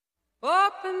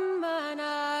Open mine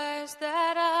eyes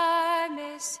that I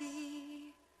may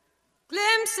see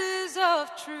glimpses of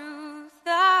truth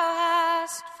thou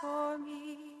hast for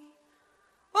me.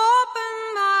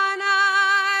 Open mine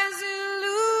eyes,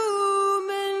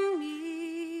 illumine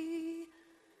me,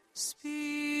 Spirit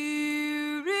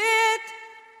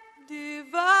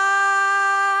divine.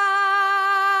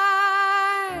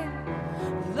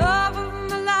 Love of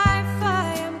my life,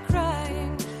 I am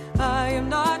crying, I am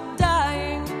not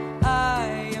dying,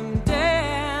 I am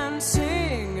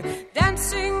dancing,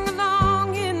 dancing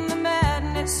along in the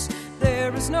madness.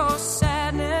 There is no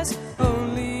sadness,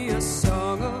 only a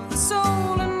song of the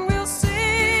soul, and we'll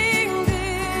sing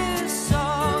this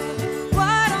song.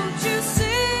 Why don't you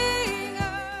sing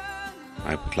along?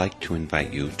 I would like to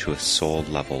invite you to a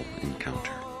soul-level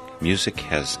encounter. Music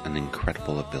has an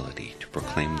incredible ability to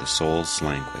proclaim the soul's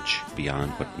language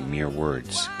beyond what mere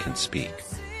words can speak.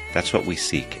 That's what we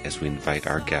seek as we invite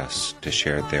our guests to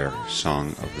share their song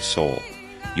of the soul.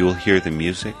 You will hear the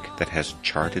music that has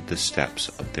charted the steps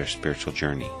of their spiritual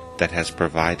journey, that has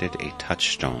provided a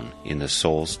touchstone in the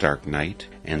soul's dark night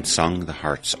and sung the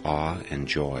heart's awe and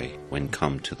joy when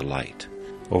come to the light.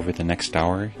 Over the next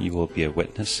hour, you will be a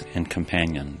witness and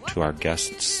companion to our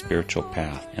guests' spiritual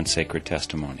path and sacred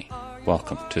testimony.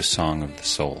 Welcome to Song of the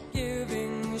Soul.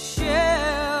 Giving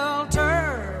shelter,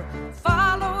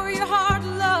 follow your heart,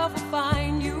 love will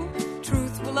find you,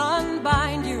 truth will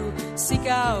unbind you, seek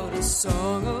out a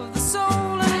song of the soul,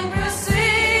 and we'll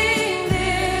sing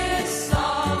this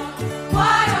song.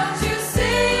 Why don't you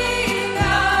sing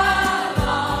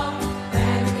along,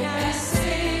 and we can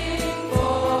sing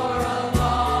for a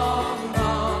long,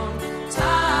 long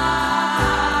time.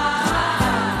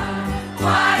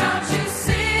 Why don't you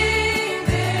sing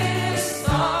this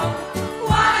song?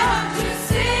 Why don't you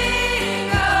sing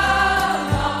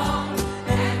along,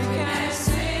 and we can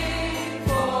sing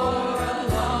for a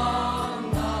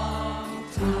long, long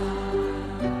time.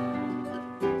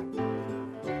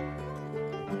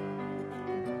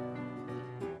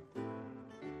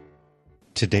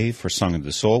 Today, for Song of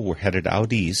the Soul, we're headed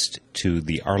out east to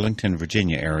the Arlington,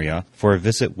 Virginia area for a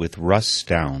visit with Russ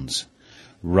Downs.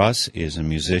 Russ is a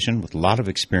musician with a lot of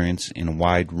experience in a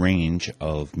wide range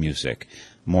of music,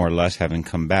 more or less having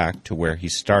come back to where he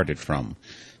started from,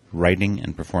 writing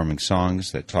and performing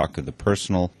songs that talk of the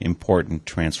personal, important,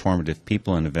 transformative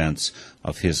people and events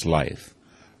of his life.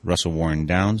 Russell Warren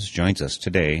Downs joins us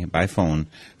today by phone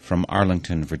from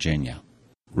Arlington, Virginia.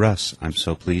 Russ, I'm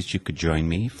so pleased you could join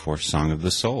me for Song of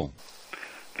the Soul.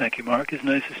 Thank you, Mark. It's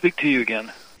nice to speak to you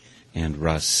again. And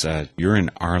Russ, you're in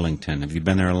Arlington. Have you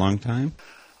been there a long time?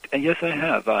 Yes, I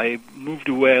have. I moved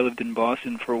away. I lived in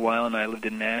Boston for a while, and I lived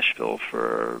in Nashville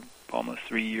for almost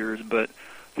 3 years. But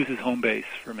this is home base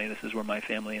for me. This is where my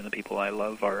family and the people I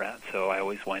love are at, so I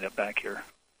always wind up back here.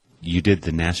 You did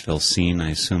the Nashville scene.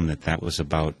 I assume that was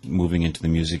about moving into the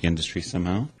music industry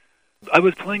somehow? I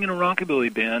was playing in a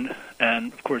rockabilly band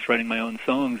and, of course, writing my own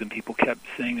songs, and people kept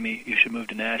saying to me, you should move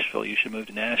to Nashville, you should move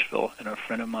to Nashville. And a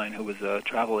friend of mine who was a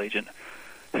travel agent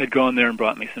had gone there and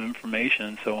brought me some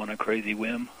information, so on a crazy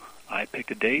whim, I picked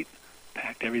a date,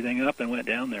 packed everything up, and went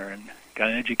down there and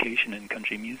got an education in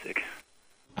country music.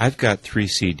 I've got 3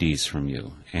 CDs from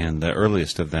you, and the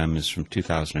earliest of them is from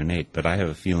 2008, but I have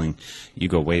a feeling you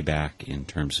go way back in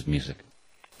terms of music.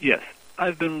 Yes,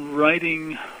 I've been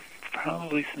writing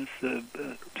probably since the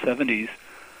 70s.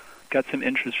 Got some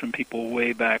interest from people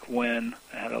way back when.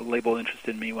 I had a label interest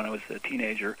in me when I was a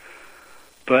teenager.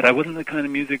 But I wasn't the kind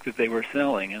of music that they were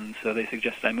selling, and so they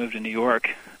suggested I move to New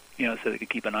York, so they could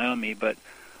keep an eye on me. But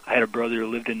I had a brother who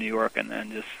lived in New York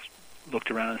and just looked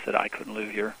around and said, I couldn't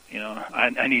live here.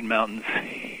 I need mountains.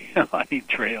 I need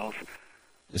trails.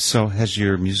 So has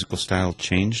your musical style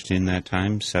changed in that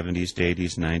time, 70s to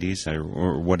 80s, 90s,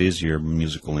 or what is your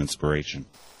musical inspiration?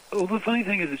 Well, the funny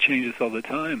thing is it changes all the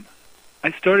time.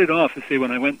 I started off, to say,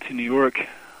 when I went to New York,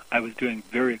 I was doing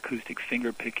very acoustic,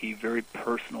 finger-picky, very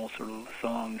personal sort of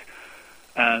songs.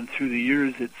 And through the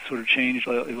years, it sort of changed.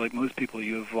 Like most people,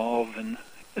 you evolve. And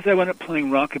as I went up playing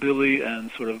rockabilly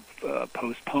and sort of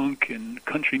post-punk and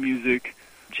country music,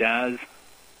 jazz,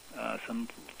 some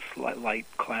light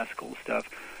classical stuff.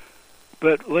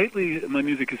 But lately, my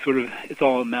music is it's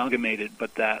all amalgamated,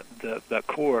 but that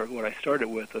core, what I started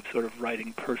with, of sort of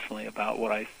writing personally about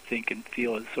what I think and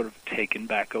feel, is sort of taken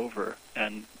back over,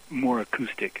 and more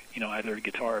acoustic, either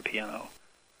guitar or piano.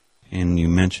 And you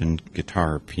mentioned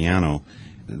guitar or piano.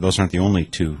 Those aren't the only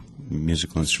 2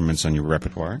 musical instruments on your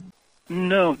repertoire?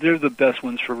 No, they're the best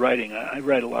ones for writing. I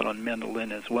write a lot on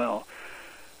mandolin as well.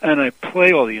 And I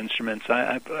play all the instruments.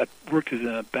 I worked as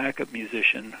a backup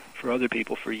musician for other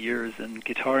people for years, and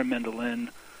guitar and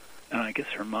mandolin and I guess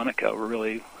harmonica were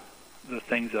really the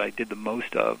things that I did the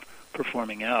most of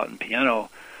performing out. And piano,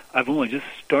 I've only just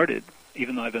started,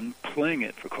 even though I've been playing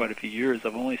it for quite a few years,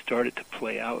 I've only started to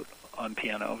play out on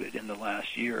piano in the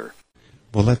last year.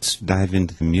 Well, let's dive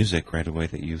into the music right away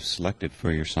that you've selected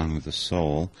for your Song of the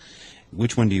Soul.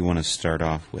 Which one do you want to start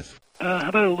off with? How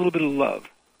about A Little Bit of Love?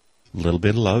 A Little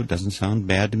Bit of Love doesn't sound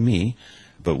bad to me,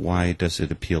 but why does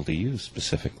it appeal to you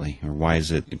specifically, or why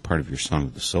is it part of your Song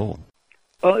of the Soul?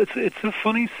 Well, it's a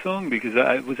funny song because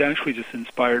I was actually just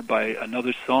inspired by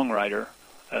another songwriter,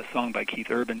 a song by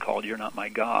Keith Urban called "You're Not My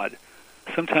God."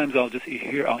 Sometimes I'll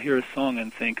hear a song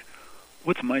and think,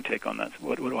 what's my take on that?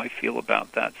 What do I feel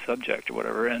about that subject or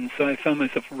whatever? And so I found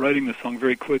myself writing the song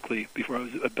very quickly before I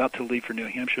was about to leave for New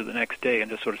Hampshire the next day, and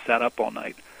just sort of sat up all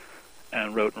night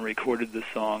and wrote and recorded the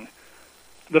song.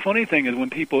 The funny thing is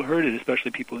when people heard it, especially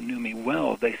people who knew me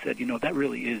well, they said, that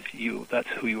really is you. That's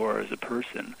who you are as a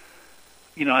person.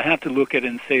 I have to look at it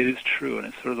and say it is true, and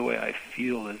it's sort of the way I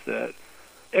feel, is that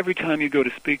every time you go to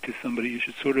speak to somebody, you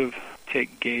should sort of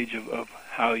take gauge of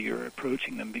how you're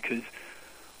approaching them, because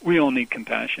we all need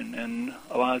compassion, and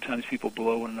a lot of times people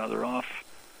blow one another off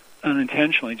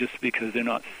unintentionally just because they're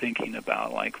not thinking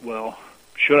about,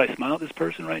 should I smile at this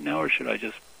person right now, or should I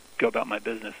just go about my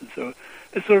business? And so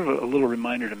it's sort of a little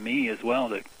reminder to me as well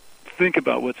to think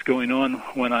about what's going on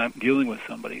when I'm dealing with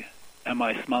somebody. Am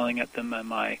I smiling at them?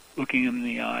 Am I looking them in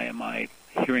the eye? Am I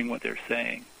hearing what they're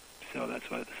saying? So that's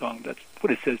why the song, that's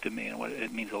what it says to me, and what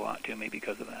it means a lot to me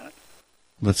because of that.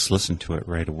 Let's listen to it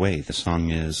right away. The song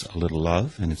is A Little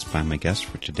Love, and it's by my guest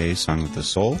for today's Song of the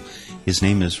Soul. His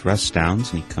name is Russ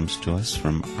Downs, and he comes to us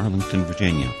from Arlington,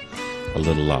 Virginia. A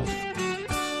Little Love.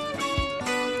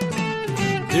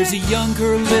 There's a young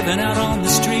girl living out on the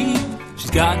street.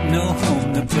 She's got no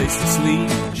home, no place to sleep.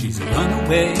 She's a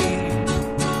runaway.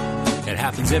 It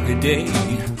happens every day.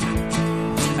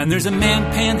 And there's a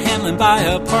man panhandling by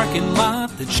a parking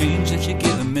lot. The change that you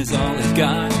give him is all he's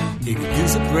got. He could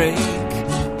use a break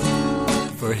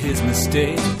for his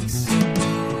mistakes.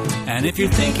 And if you're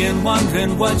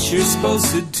wondering what you're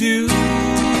supposed to do,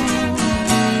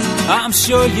 I'm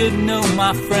sure you'd know,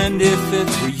 my friend, if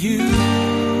it were you.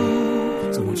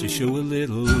 So won't you show a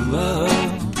little love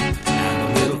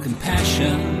and a little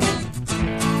compassion?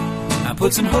 I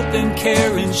put some hope and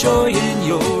care and joy in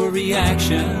your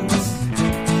reactions.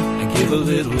 I give a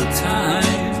little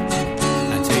time,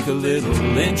 I take a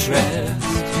little interest.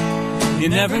 You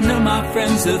never know, my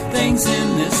friends, the things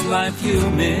in this life you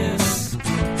miss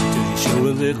till you show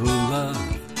a little love.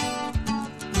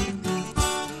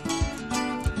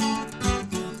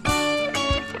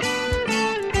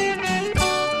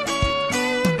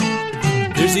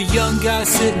 There's a young guy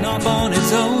sitting off on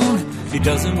his own. He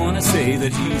doesn't want to say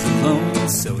that he's alone,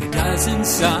 so he dies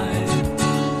inside,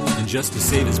 and just to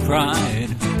save his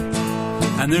pride.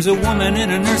 And there's a woman in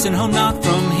a nursing home not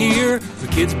from here. Her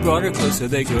kids brought her close so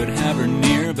they could have her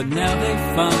near, but now they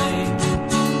find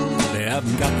they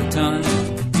haven't got the time.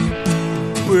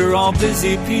 We're all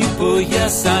busy people,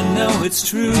 yes, I know it's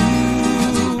true,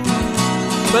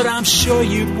 but I'm sure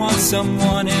you'd want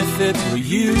someone if it were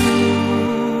you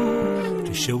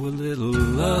to show a little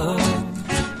love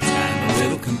and a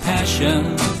little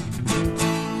compassion.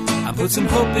 I put some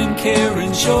hope and care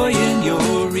and joy in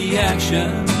your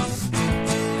reactions.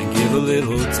 Give a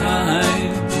little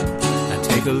time, I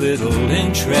take a little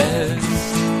interest.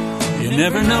 You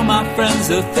never know, my friends,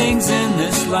 the things in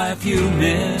this life you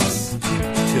miss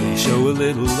till you show a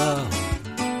little love.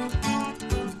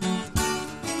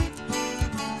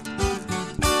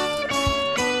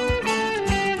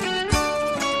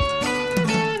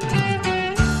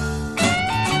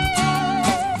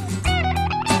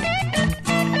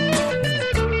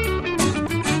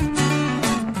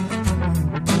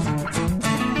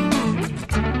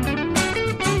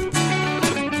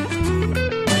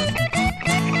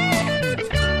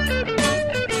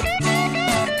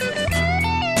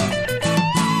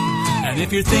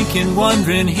 If you're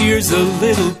wondering, here's a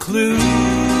little clue.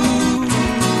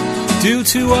 Do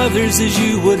to others as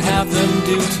you would have them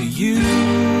do to you.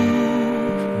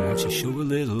 Won't you show a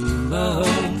little love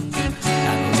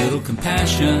and a little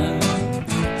compassion?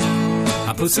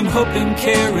 I put some hope and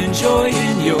care and joy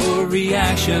in your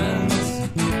reactions.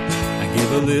 I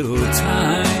give a little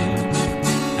time,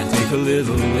 I take a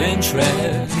little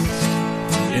interest.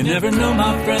 You never know,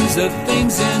 my friends, the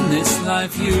things in this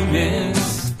life you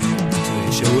miss.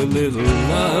 Show a little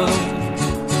love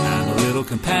and a little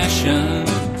compassion.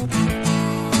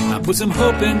 I put some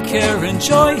hope and care and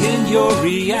joy in your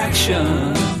reaction.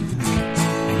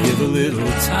 I give a little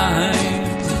time,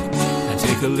 I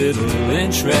take a little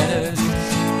interest.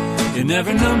 You You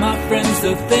never know, my friends,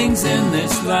 the things in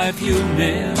this life you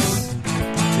miss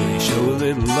till you show a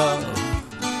little love.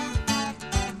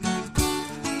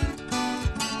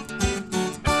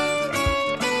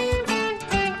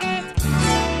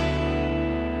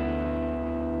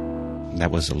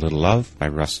 That was A Little Love by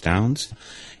Russ Downs.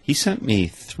 He sent me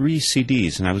 3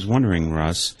 CDs, and I was wondering,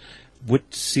 Russ,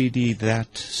 what CD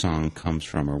that song comes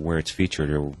from, or where it's featured,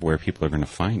 or where people are going to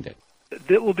find it.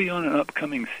 That will be on an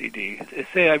upcoming CD.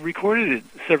 I recorded it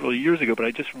several years ago, but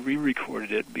I just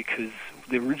re-recorded it because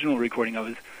the original recording,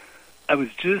 I was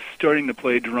just starting to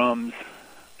play drums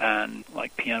and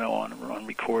like piano on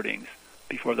recordings.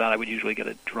 Before that, I would usually get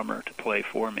a drummer to play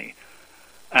for me.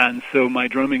 And so my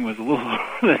drumming was a little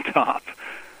over the top,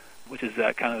 which is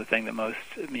that kind of the thing that most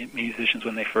musicians,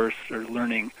 when they first are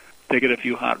learning, they get a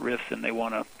few hot riffs and they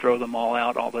want to throw them all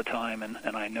out all the time, and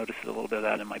I noticed a little bit of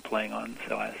that in my playing on,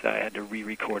 so I had to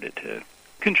re-record it to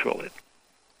control it.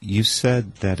 You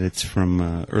said that it's from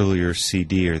an earlier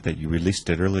CD, or that you released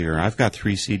it earlier. I've got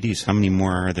 3 CDs. How many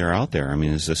more are there out there? I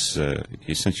mean, is this,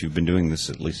 since you've been doing this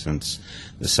at least since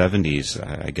the 70s,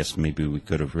 I guess maybe we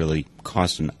could have really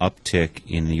caused an uptick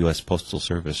in the U.S. Postal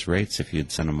Service rates if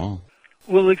you'd sent them all.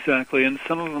 Well, exactly, and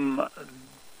some of them,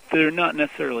 they're not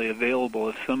necessarily available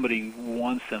if somebody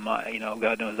wants them.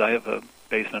 God knows I have a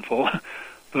basement full.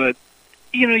 But,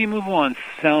 you move on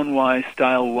sound-wise,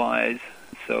 style-wise,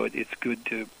 so it's good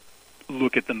to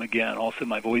look at them again. Also,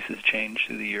 my voice has changed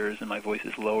through the years, and my voice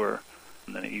is lower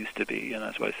than it used to be, and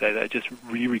that's why I say that I just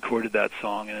re-recorded that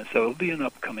song, and so it'll be an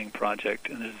upcoming project.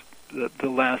 And there's the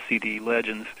last CD,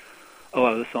 Legends, a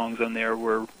lot of the songs on there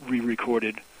were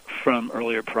re-recorded from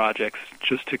earlier projects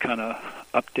just to kind of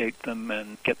update them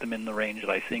and get them in the range that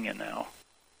I sing in now.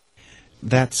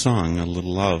 That song, A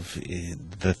Little Love,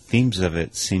 the themes of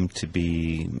it seem to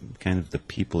be kind of the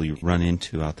people you run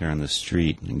into out there on the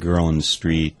street. A girl in the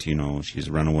street, she's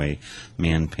a runaway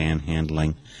man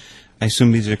panhandling. I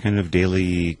assume these are kind of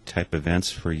daily type events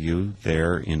for you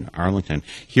there in Arlington.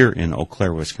 Here in Eau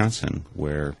Claire, Wisconsin,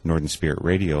 where Northern Spirit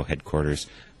Radio headquarters,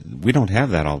 we don't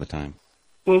have that all the time.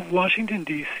 Well, Washington,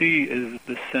 D.C. is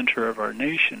the center of our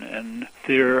nation, and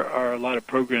there are a lot of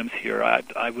programs here.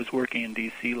 I was working in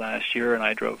D.C. last year, and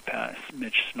I drove past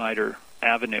Mitch Snyder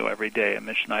Avenue every day, and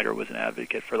Mitch Snyder was an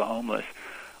advocate for the homeless.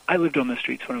 I lived on the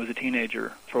streets when I was a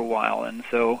teenager for a while, and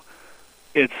so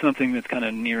it's something that's kind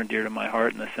of near and dear to my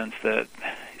heart in the sense that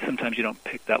sometimes you don't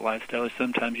pick that lifestyle, or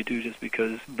sometimes you do just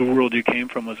because the world you came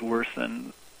from was worse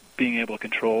than being able to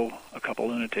control a couple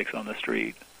lunatics on the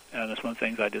street. And that's one of the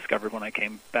things I discovered when I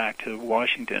came back to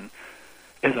Washington,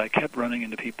 is I kept running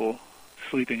into people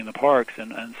sleeping in the parks,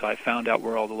 and so I found out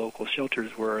where all the local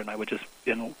shelters were, and I would just,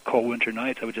 in cold winter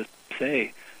nights, I would just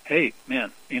say, hey,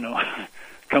 man,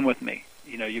 come with me.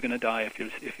 You're going to die if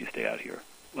you stay out here.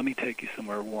 Let me take you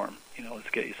somewhere warm. Let's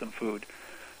get you some food.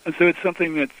 And so it's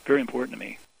something that's very important to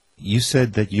me. You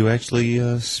said that you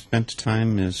actually spent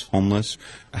time as homeless.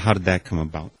 How did that come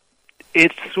about?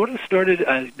 It sort of started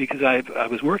because I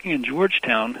was working in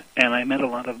Georgetown, and I met a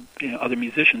lot of other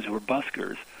musicians who were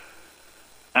buskers.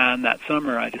 And that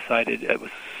summer I decided it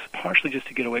was partially just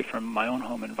to get away from my own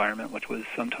home environment, which was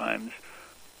sometimes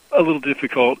a little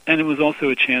difficult, and it was also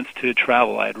a chance to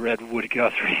travel. I had read Woody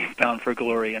Guthrie, Bound for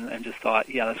Glory, and just thought,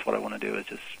 yeah, that's what I want to do, is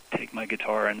just take my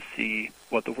guitar and see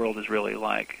what the world is really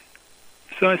like.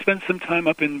 So I spent some time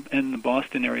up in the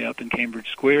Boston area, up in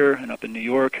Cambridge Square, and up in New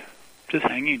York, just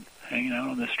hanging out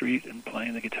on the street and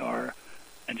playing the guitar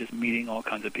and just meeting all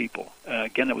kinds of people.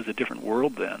 Again, it was a different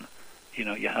world then.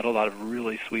 You had a lot of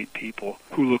really sweet people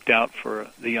who looked out for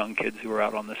the young kids who were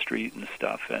out on the street and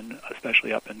stuff, and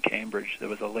especially up in Cambridge, there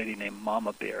was a lady named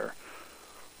Mama Bear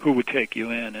who would take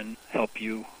you in and help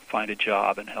you find a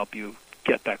job and help you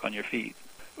get back on your feet.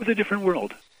 It was a different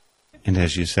world. And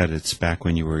as you said, it's back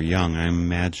when you were young. I'm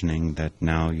imagining that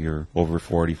now you're over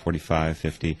 40, 45,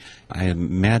 50. I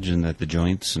imagine that the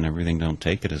joints and everything don't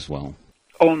take it as well.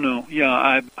 Oh, no.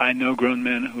 Yeah, I know grown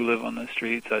men who live on the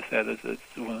streets. I said it's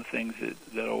one of the things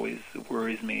that always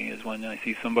worries me is when I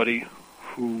see somebody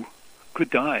who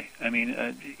could die. I mean,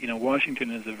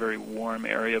 Washington is a very warm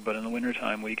area, but in the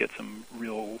wintertime we get some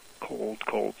real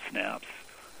cold snaps.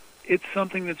 It's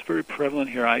something that's very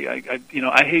prevalent here.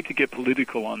 I hate to get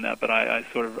political on that, but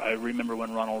I remember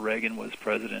when Ronald Reagan was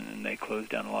president and they closed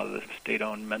down a lot of the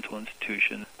state-owned mental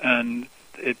institutions, and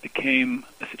it became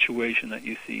a situation that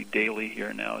you see daily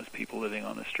here now as people living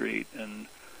on the street. And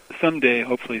someday,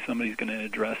 hopefully, somebody's going to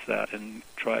address that and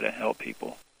try to help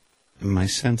people. My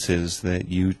sense is that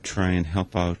you try and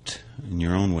help out in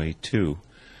your own way, too.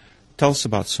 Tell us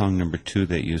about song number 2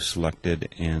 that you selected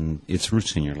and its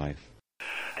roots in your life.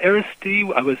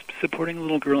 Aristide, I was supporting a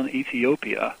little girl in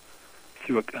Ethiopia,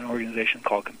 through an organization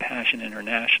called Compassion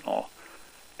International,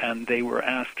 and they were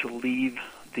asked to leave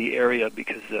the area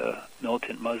because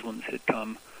militant Muslims had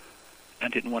come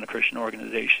and didn't want a Christian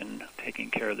organization taking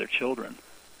care of their children.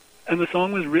 And the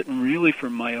song was written really for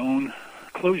my own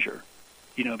closure,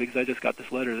 because I just got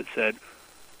this letter that said,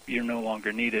 you're no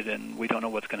longer needed and we don't know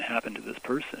what's going to happen to this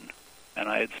person. And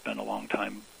I had spent a long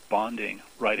time bonding,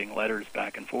 writing letters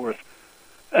back and forth,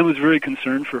 and was very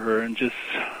concerned for her. And just,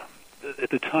 at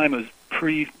the time, it was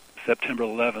pre-September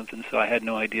 11th, and so I had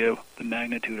no idea the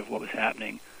magnitude of what was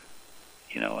happening,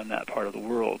 in that part of the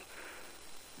world.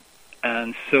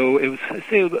 And so it was, I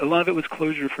say, a lot of it was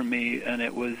closure for me, and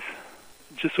it was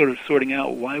just sort of sorting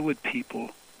out, why would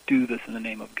people do this in the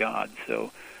name of God?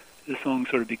 So the song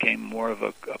sort of became more of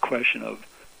a question of,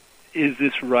 is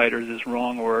this right or is this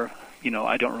wrong, or,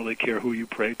 I don't really care who you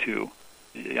pray to.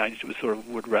 I just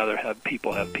would rather have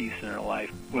people have peace in their life,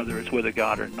 whether it's with a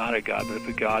God or not a God. But if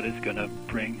a God is going to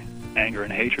bring anger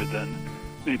and hatred, then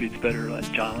maybe it's better, as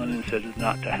John Lennon says, is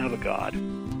not to have a God.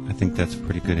 I think that's a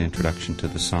pretty good introduction to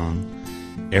the song.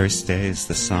 Ariste is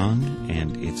the song,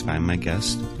 and it's by my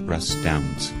guest, Russ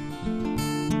Downs.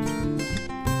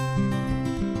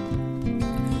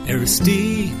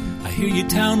 Ariste, I hear your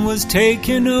town was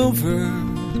taken over,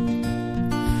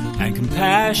 and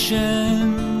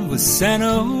Compassion was sent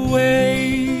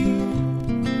away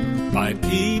by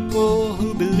people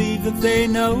who believe that they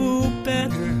know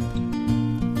better.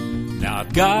 Now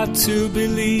I've got to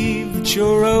believe that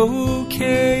you're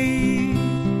okay,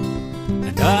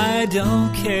 and I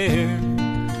don't care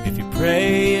if you're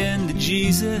praying to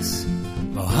Jesus,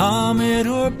 Muhammad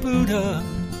or Buddha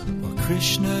or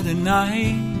Krishna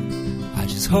tonight. I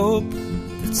just hope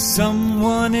that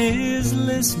someone is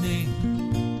listening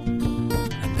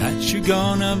and that you're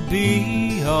gonna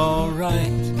be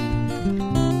alright.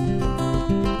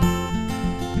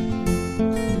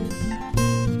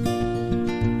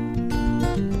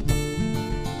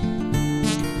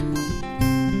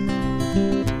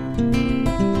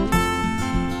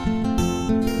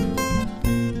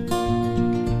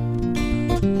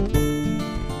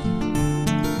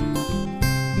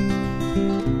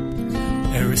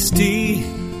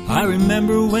 I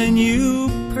remember when you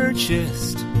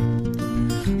purchased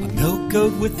a milk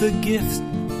goat with the gift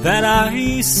that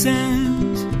I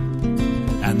sent,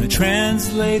 and the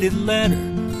translated letter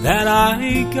that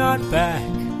I got back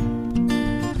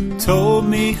told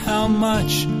me how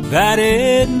much that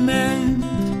it meant.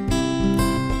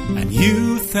 And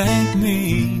you thanked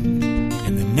me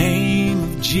in the name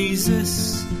of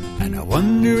Jesus, and I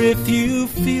wonder if you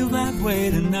feel that way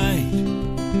tonight.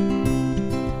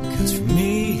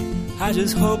 I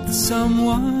just hope that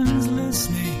someone's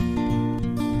listening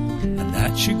and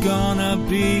that you're gonna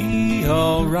be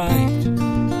alright.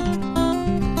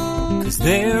 'Cause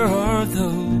there are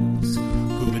those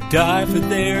who would die for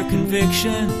their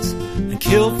convictions and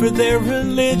kill for their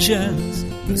religions,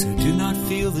 those who do not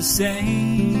feel the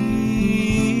same.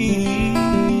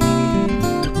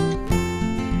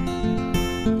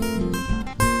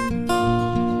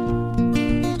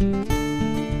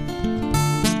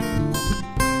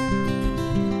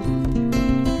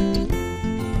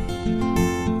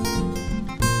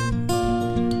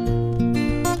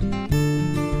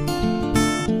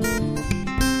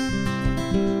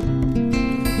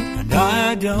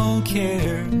 I don't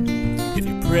care if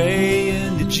you're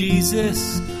praying to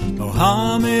Jesus,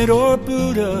 Muhammad or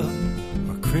Buddha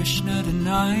or Krishna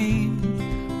tonight.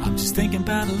 I'm just thinking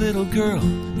about a little girl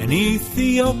in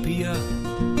Ethiopia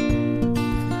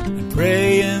and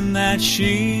praying that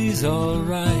she's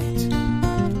alright.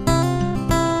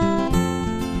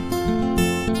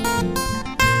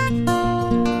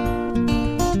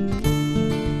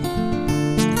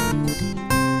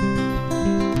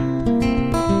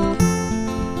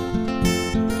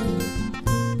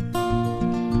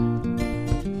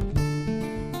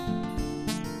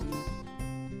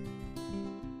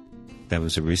 That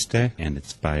was Ariste, and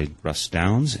it's by Russ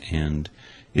Downs, and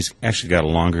he's actually got a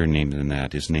longer name than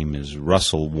that. His name is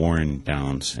Russell Warren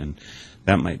Downs, and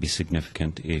that might be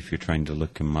significant if you're trying to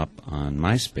look him up on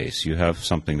MySpace. You have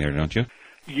something there, don't you?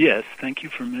 Yes, thank you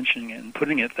for mentioning it and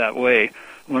putting it that way.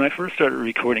 When I first started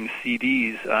recording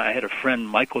CDs, I had a friend,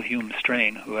 Michael Hume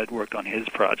Strain, who had worked on his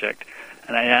project,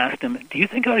 and I asked him, do you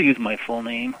think I ought to use my full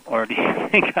name, or do you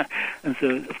think And so,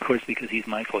 of course, because he's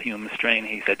Michael Hume Strain,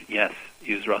 he said, yes,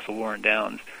 use Russell Warren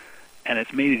Downs. And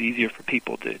it's made it easier for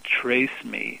people to trace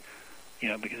me,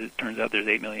 because it turns out there's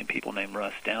 8 million people named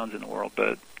Russ Downs in the world.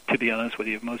 But to be honest with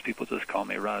you, most people just call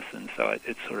me Russ, and so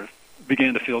it sort of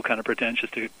began to feel kind of pretentious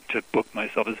to book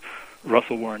myself as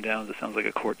Russell Warren Downs. It sounds like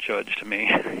a court judge to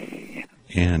me.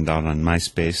 And out on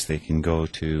MySpace, they can go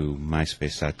to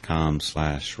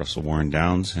myspace.com/Russell Warren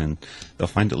Downs, and they'll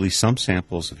find at least some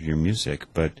samples of your music.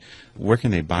 But where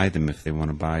can they buy them if they want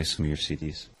to buy some of your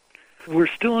CDs? We're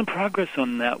still in progress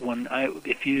on that one.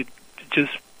 If you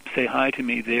just say hi to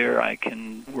me there, I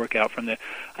can work out from there.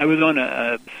 I was on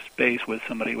a space with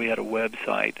somebody. We had a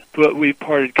website, but we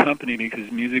parted company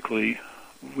because musically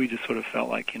we just sort of felt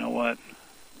like, you know what,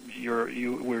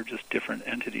 we're just different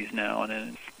entities now, and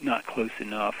it's not close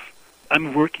enough.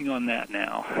 I'm working on that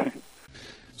now.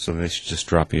 So they should just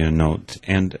drop you a note.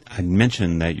 And I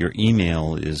mentioned that your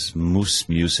email is Moose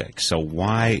Music. So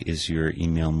why is your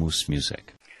email Moose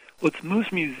Music? Well, it's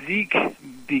Moose Musique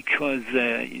because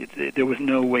there was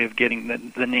no way of getting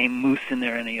the name Moose in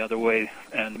there any other way,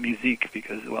 and Musique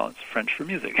because, well, it's French for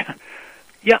music.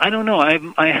 Yeah, I don't know.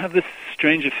 I have this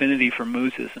strange affinity for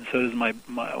mooses, and so does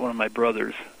one of my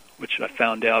brothers, which I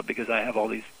found out because I have all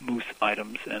these moose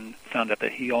items, and found out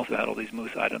that he also had all these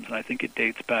moose items, and I think it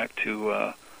dates back to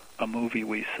a movie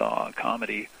we saw, a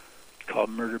comedy called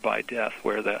Murder by Death,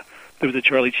 where there was a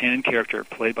Charlie Chan character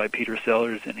played by Peter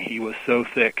Sellers, and he was so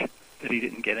thick that he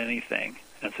didn't get anything,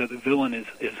 and so the villain is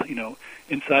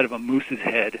inside of a moose's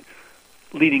head,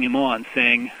 leading him on,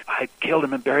 saying, "I killed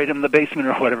him and buried him in the basement,"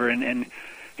 or whatever, and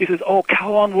he says, "Oh,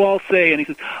 Calon Walsay," and he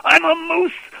says, "I'm a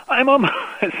moose, I'm a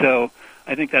moose." So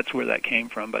I think that's where that came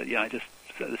from, but yeah,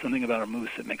 there's something about a moose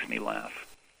that makes me laugh.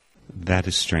 That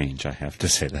is strange, I have to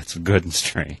say. That's good and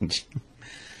strange.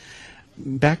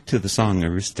 Back to the song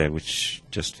Ariste, which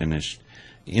just finished.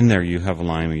 In there you have a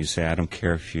line where you say, "I don't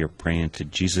care if you're praying to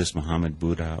Jesus, Muhammad,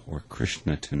 Buddha, or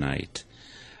Krishna tonight.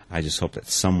 I just hope that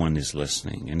someone is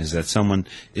listening." And is this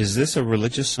a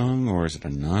religious song or is it a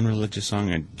non-religious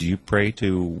song? And do you pray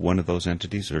to one of those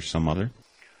entities or some other?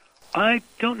 I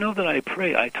don't know that I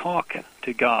pray. I talk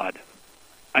to God.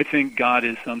 I think God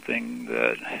is something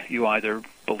that you either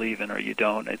believe in or you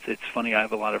don't. It's funny, I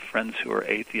have a lot of friends who are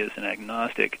atheists and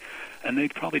agnostic, and they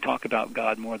probably talk about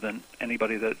God more than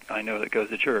anybody that I know that goes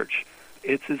to church.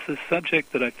 It's a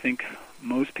subject that I think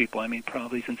most people,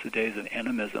 probably since the days of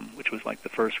animism, which was like the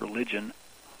first religion,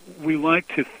 we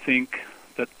like to think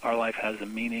that our life has a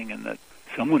meaning and that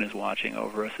someone is watching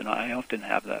over us, and I often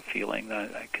have that feeling.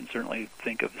 I can certainly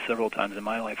think of several times in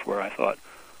my life where I thought,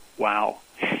 wow,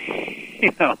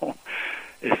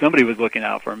 if somebody was looking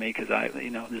out for me, because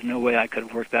there's no way I could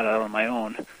have worked that out on my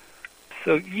own.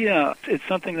 So, yeah, it's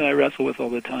something that I wrestle with all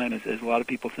the time, as a lot of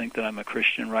people think that I'm a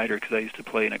Christian writer because I used to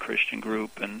play in a Christian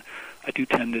group, and I do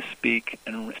tend to speak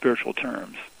in spiritual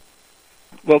terms.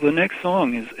 Well, the next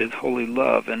song is Holy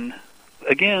Love, and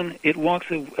again, it walks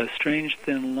a strange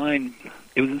thin line.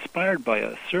 It was inspired by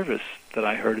a service that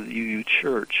I heard at the UU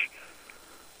Church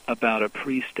about a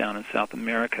priest down in South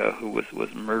America who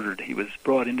was murdered. He was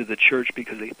brought into the church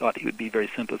because they thought he would be very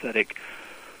sympathetic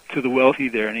to the wealthy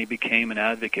there, and he became an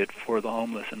advocate for the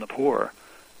homeless and the poor.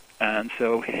 And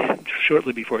so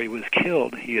shortly before he was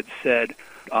killed, he had said,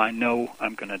 "I know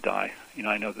I'm going to die.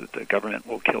 I know that the government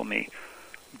will kill me,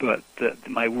 but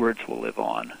my words will live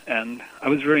on." And I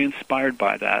was very inspired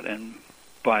by that and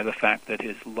by the fact that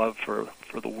his love for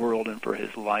the world and for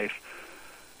his life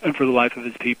and for the life of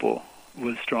his people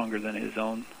was stronger than his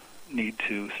own need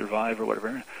to survive or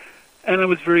whatever. And I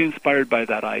was very inspired by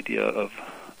that idea of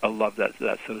a love that's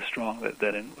so strong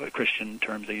that in Christian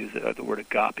terms they use the word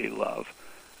agape love.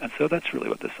 And so that's really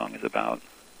what this song is about.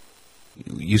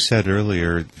 You said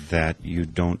earlier that you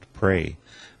don't pray,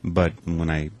 but when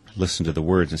I listen to the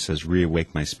words, it says,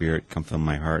 "Reawake my spirit, come fill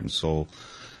my heart and soul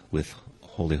with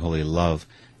holy, holy love."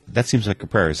 That seems like a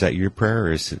prayer. Is that your prayer,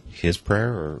 or is it his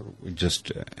prayer, or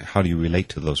just how do you relate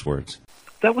to those words?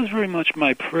 That was very much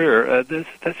my prayer.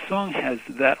 That song has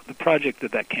the project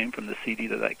that came from, the CD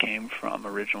that came from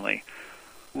originally,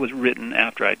 was written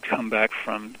after I'd come back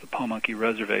from the Pamunkey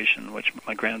Reservation, which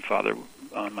my grandfather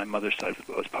on my mother's side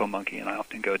was Pamunkey, and I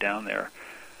often go down there.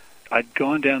 I'd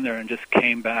gone down there and just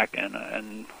came back,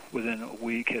 and within a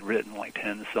week had written like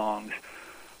 10 songs,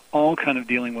 all kind of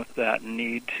dealing with that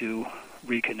need to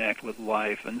reconnect with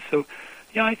life. And so,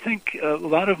 yeah, I think a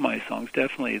lot of my songs,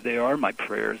 definitely, they are my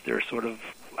prayers. They're sort of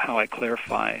how I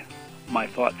clarify my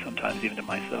thoughts sometimes, even to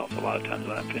myself. A lot of times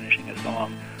when I'm finishing a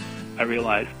song, I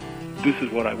realize this is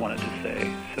what I wanted to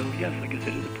say. So, yes, I guess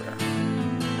it is a prayer.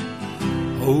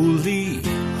 Holy,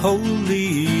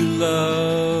 holy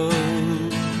love,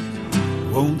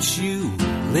 won't you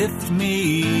lift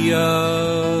me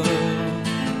up?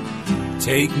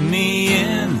 Take me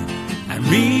in and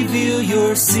reveal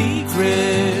your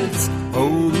secrets,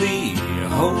 holy,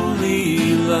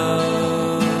 holy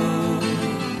love.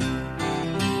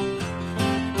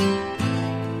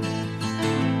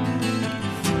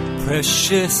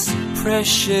 Precious,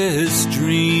 precious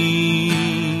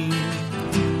dream.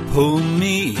 Pull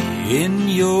me in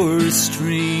your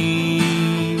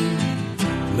stream.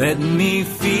 Let me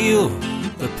feel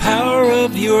the power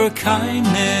of your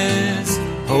kindness.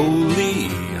 Holy,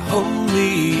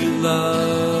 holy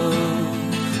love.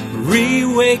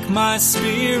 Re-wake my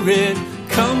spirit.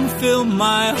 Come fill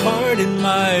my heart and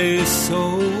my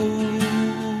soul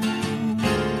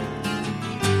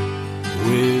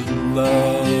with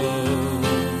love.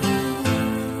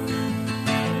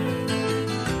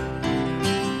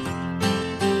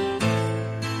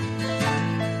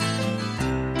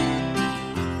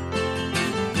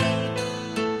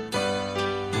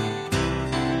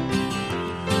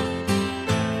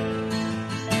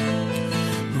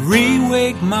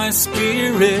 Re-wake my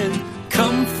spirit,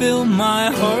 come fill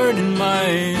my heart and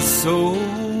my soul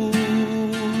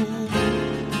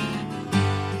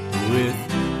with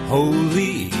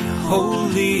holy,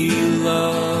 holy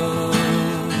love.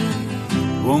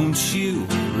 Won't you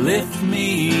lift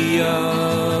me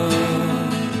up?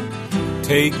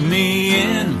 Take me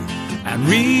in and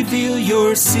reveal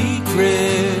your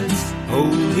secrets.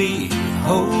 Holy,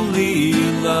 holy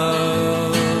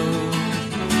love.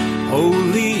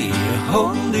 Holy,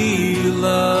 holy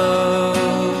love,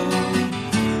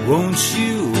 won't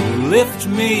you lift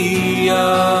me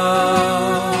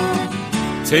up?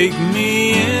 Take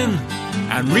me in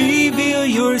and reveal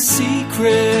your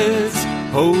secrets.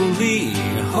 Holy,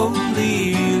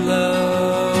 holy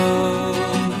love.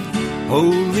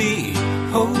 Holy,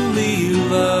 holy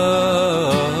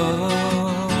love.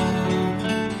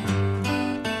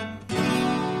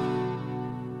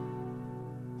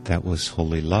 That was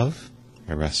Holy Love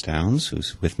by Russ Downs,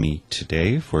 who's with me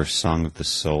today for Song of the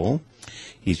Soul.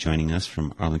 He's joining us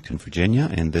from Arlington, Virginia,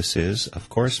 and this is, of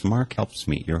course, Mark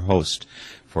Helpsmeet, your host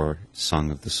for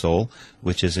Song of the Soul,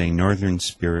 which is a Northern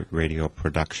Spirit Radio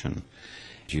production.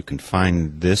 You can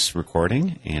find this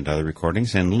recording and other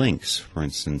recordings and links, for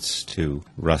instance, to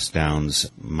Russ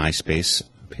Downs' MySpace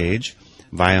page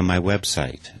via my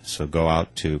website. So go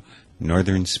out to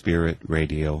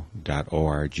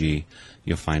northernspiritradio.org.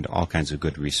 You'll find all kinds of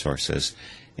good resources,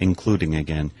 including,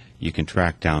 again, you can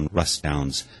track down Russ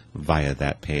Downs via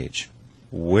that page.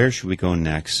 Where should we go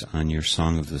next on your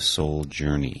Song of the Soul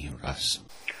journey, Russ?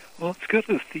 Well, let's go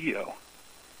to Theo.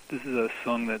 This is a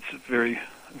song that's very,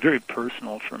 very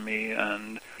personal for me,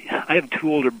 and I have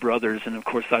two older brothers, and of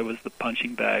course I was the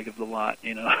punching bag of the lot,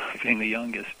 being the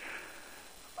youngest.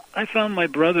 I found my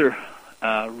brother,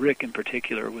 Rick in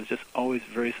particular, was just always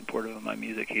very supportive of my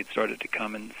music. He had started to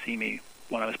come and see me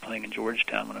when I was playing in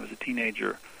Georgetown when I was a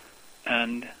teenager,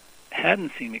 and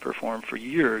hadn't seen me perform for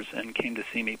years, and came to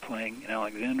see me playing in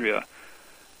Alexandria.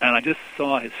 And I just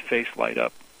saw his face light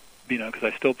up, because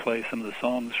I still play some of the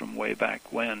songs from way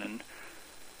back when, and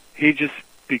he just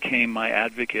became my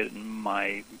advocate and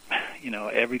my,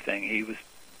 everything. He was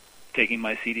taking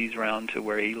my CDs around to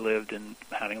where he lived and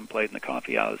having them played in the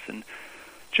coffee house, and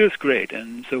just great.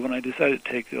 And so when I decided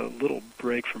to take a little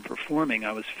break from performing,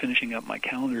 I was finishing up my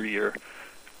calendar year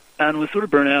and was sort of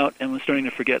burnt out and was starting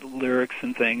to forget lyrics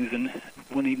and things. And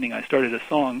one evening I started a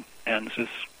song and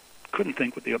just couldn't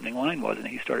think what the opening line was, and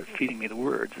he started feeding me the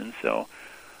words. And so,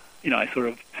 I sort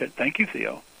of said, "Thank you,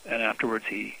 Theo." And afterwards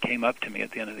he came up to me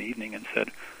at the end of the evening and said,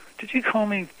 "Did you call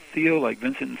me Theo, like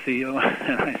Vincent and Theo?"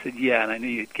 And I said, "Yeah," and I knew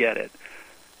you'd get it,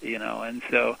 And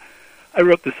so I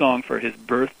wrote the song for his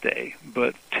birthday,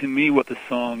 but to me what the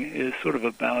song is sort of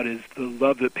about is the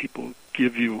love that people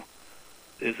give you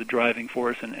is a driving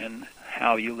force and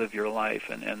how you live your life,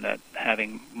 and that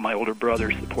having my older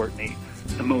brother support me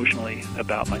emotionally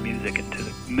about my music and to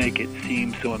make it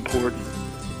seem so important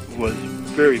was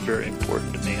very, very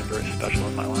important to me and very special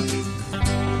in my life.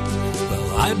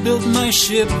 Well, I built my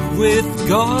ship with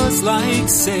gauze like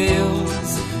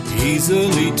sails,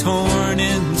 easily torn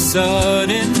in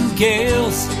sudden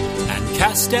gales, and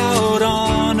cast out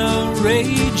on a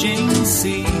raging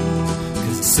sea.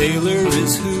 'Cause a sailor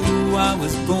is who I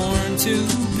was born to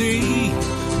be.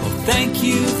 Well, thank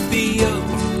you, Theo,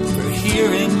 for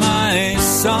hearing my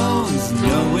songs,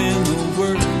 knowing the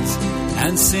words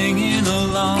and singing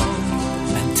along,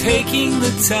 and taking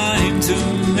the time to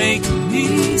make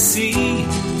me see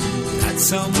that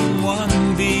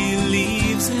someone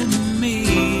believes in me.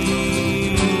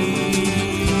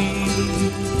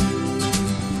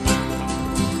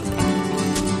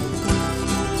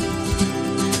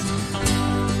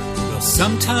 Well,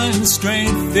 sometimes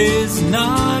strength is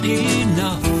not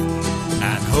enough,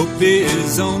 and hope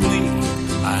is only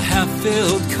a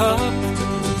half-filled cup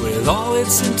with all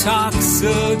its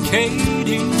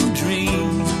intoxicating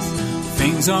dreams.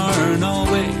 Things aren't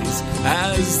always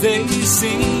as they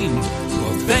seem.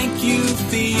 Well, Thank you,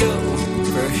 Theo,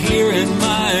 for hearing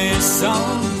my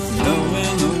songs,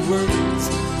 knowing the words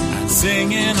and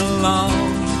singing along,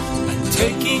 and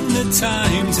taking the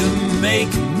time to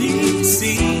make me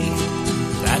see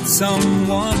that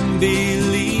someone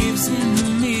believes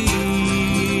in me.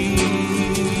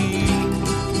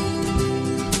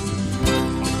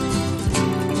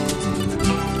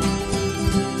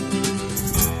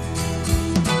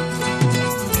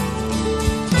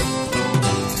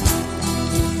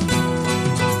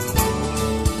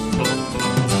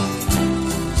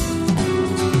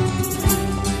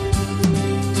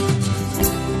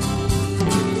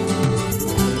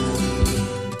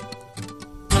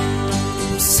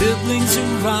 Siblings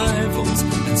are rivals,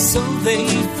 and so they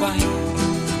fight.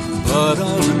 But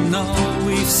all in all,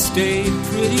 we've stayed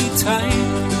pretty tight.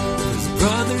 'Cause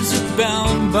brothers are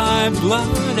bound by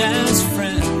blood as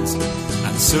friends,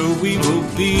 and so we will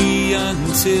be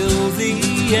until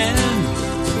the end.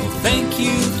 Well, thank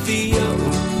you, Theo,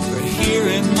 for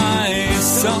hearing my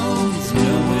songs,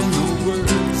 knowing the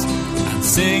words and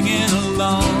singing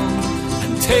along,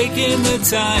 and taking the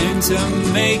time to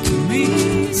make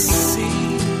me see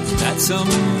that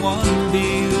someone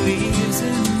believes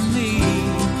in me.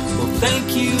 Well,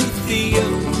 thank you,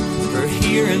 Theo, for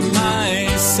hearing my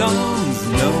songs,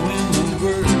 knowing the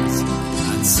words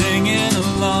and singing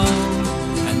along,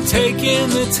 and taking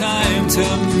the time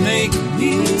to make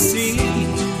me see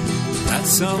that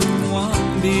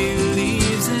someone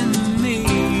believes in me.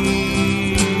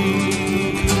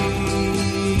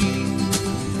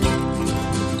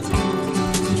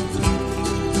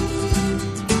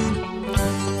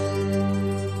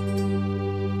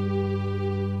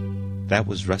 That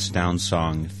was Russ Down's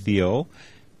song, Theo,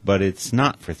 but it's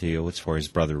not for Theo, it's for his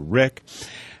brother Rick.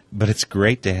 But it's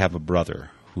great to have a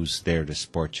brother who's there to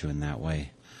support you in that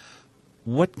way.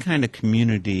 What kind of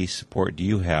community support do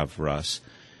you have, Russ,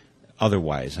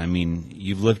 otherwise? I mean,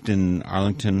 you've lived in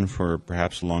Arlington for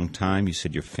perhaps a long time. You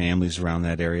said your family's around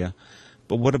that area.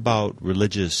 But what about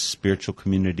religious, spiritual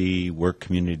community, work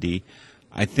community?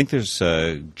 I think there's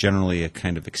generally a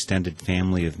kind of extended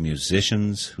family of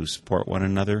musicians who support one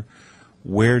another.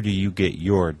 Where do you get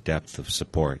your depth of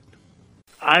support?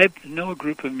 I know a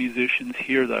group of musicians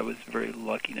here that I was very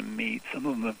lucky to meet. Some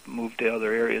of them have moved to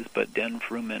other areas, but Den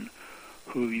Fruman,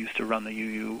 who used to run the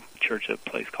UU church at a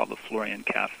place called the Florian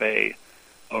Cafe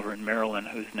over in Maryland,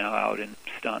 who's now out in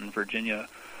Staunton, Virginia,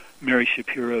 Mary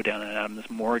Shapiro down in Adams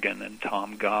Morgan, and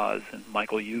Tom Gaz and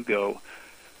Michael Hugo.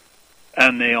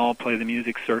 And they all play the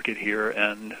music circuit here,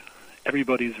 and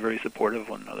everybody's very supportive of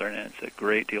one another, and it's a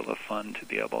great deal of fun to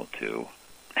be able to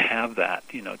have that,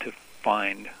 to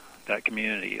find that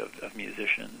community of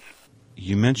musicians.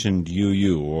 You mentioned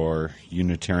UU, or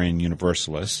Unitarian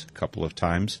Universalists, a couple of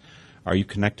times. Are you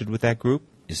connected with that group?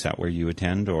 Is that where you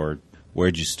attend, or where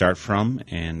did you start from,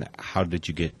 and how did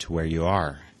you get to where you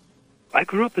are? I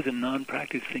grew up as a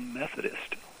non-practicing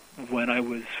Methodist. When I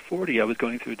was 40, I was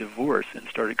going through a divorce and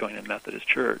started going to Methodist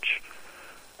church.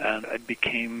 And I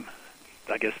became,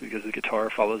 I guess because the guitar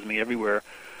follows me everywhere,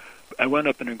 I wound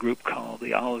up in a group called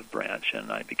the Olive Branch,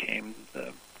 and I became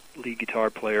the lead guitar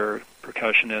player,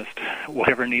 percussionist,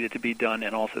 whatever needed to be done,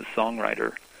 and also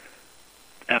songwriter.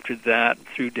 After that,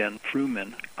 through Den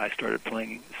Fruman, I started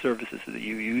playing services at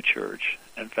the UU church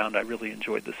and found I really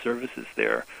enjoyed the services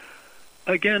there.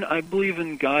 Again, I believe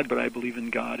in God, but I believe in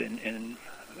God in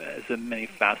as a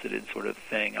many-faceted sort of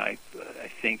thing. I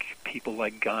think people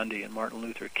like Gandhi and Martin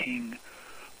Luther King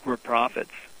were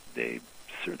prophets. They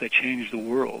changed the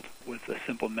world with a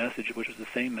simple message, which was the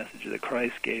same message that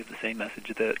Christ gave, the same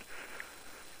message that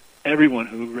everyone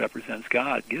who represents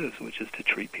God gives, which is to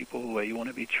treat people the way you want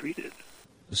to be treated.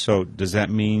 So does that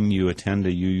mean you attend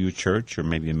a UU church, or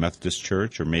maybe a Methodist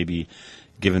church, or maybe,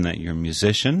 given that you're a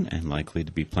musician and likely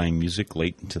to be playing music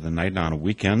late into the night on a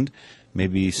weekend,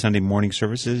 maybe Sunday morning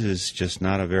services is just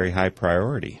not a very high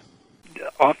priority?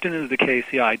 Often is the case,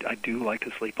 yeah. I do like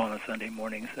to sleep on a Sunday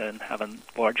mornings and have a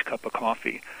large cup of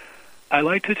coffee. I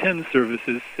like to attend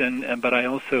services, but I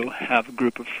also have a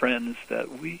group of friends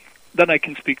that I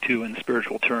can speak to in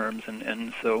spiritual terms,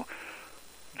 and so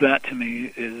that to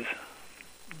me is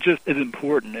just as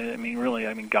important. I mean, really,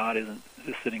 God isn't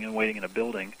just sitting and waiting in a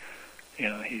building.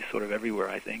 He's sort of everywhere,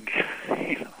 I think.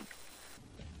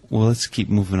 Well, let's keep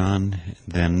moving on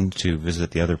then to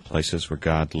visit the other places where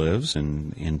God lives,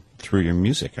 and through your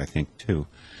music, I think, too.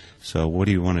 So what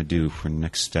do you want to do for the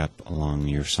next step along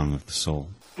your Song of the Soul?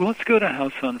 Well, let's go to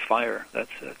House on Fire.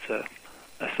 That's a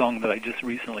song that I just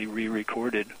recently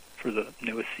re-recorded for the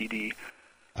newest CD.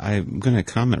 I'm going to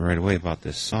comment right away about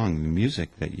this song, the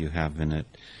music that you have in it.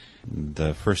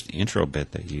 The first intro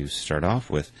bit that you start off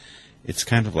with It's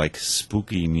kind of like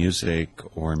spooky music,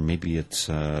 or maybe it's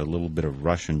a little bit of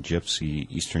Russian, Gypsy,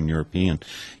 Eastern European.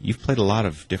 You've played a lot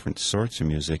of different sorts of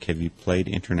music. Have you played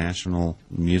international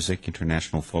music,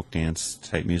 international folk dance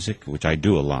type music, which I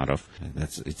do a lot of?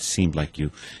 It seemed like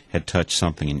you had touched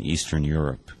something in Eastern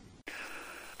Europe.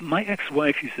 My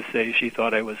ex-wife used to say she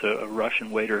thought I was a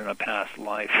Russian waiter in a past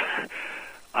life.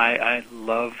 I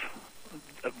love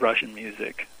Russian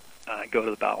music. I go to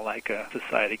the Balalaika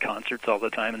Society concerts all the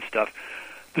time and stuff.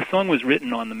 The song was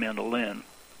written on the mandolin,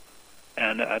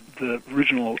 and the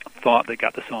original thought that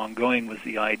got the song going was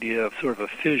the idea of sort of a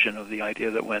fission of the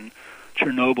idea that when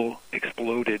Chernobyl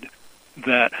exploded,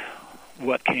 that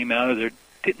what came out of there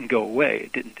didn't go away,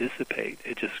 it didn't dissipate,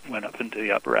 it just went up into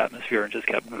the upper atmosphere and just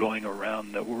kept going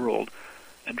around the world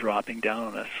and dropping down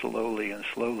on us slowly and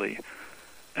slowly.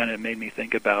 And it made me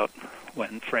think about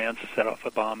when France set off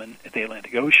a bomb in the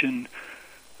Atlantic Ocean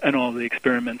and all the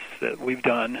experiments that we've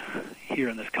done here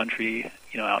in this country,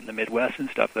 out in the Midwest and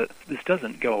stuff, that this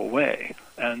doesn't go away.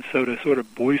 And so to sort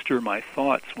of bolster my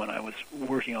thoughts when I was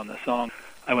working on the song,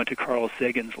 I went to Carl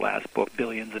Sagan's last book,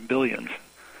 Billions and Billions,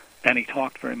 and he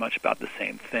talked very much about the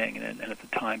same thing. And at the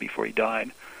time before he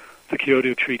died, the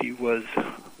Kyoto Treaty was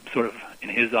sort of, in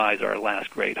his eyes, our last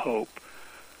great hope.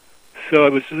 So I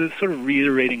was sort of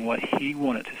reiterating what he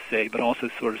wanted to say, but also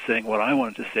sort of saying what I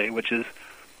wanted to say, which is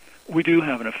we do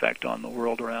have an effect on the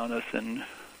world around us and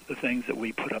the things that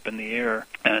we put up in the air.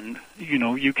 And,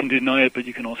 you can deny it, but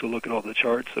you can also look at all the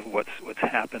charts of what's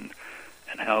happened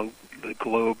and how the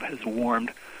globe has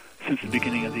warmed since the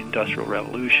beginning of the Industrial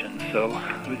Revolution. So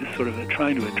I was just sort of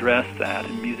trying to address that,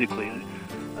 and musically,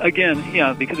 again,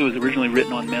 because it was originally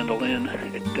written on mandolin,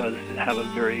 it does have a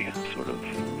very sort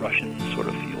of Russian sort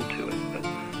of feel to it, but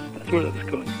that's where that was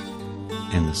going.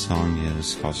 And the song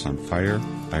is House on Fire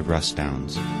by Russ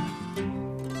Downs.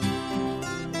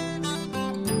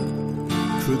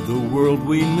 Could the world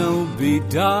we know be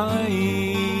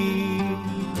dying?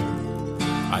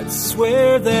 I'd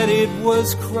swear that it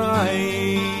was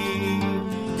crying,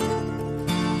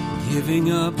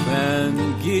 giving up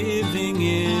and giving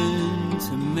in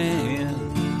to man.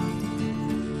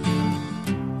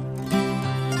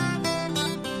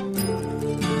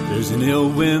 There's an ill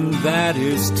wind that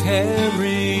is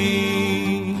tearing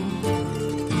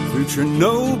through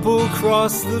Chernobyl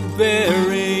across the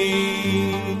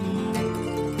Bering,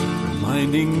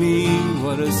 reminding me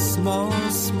what a small,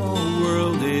 small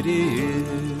world it is.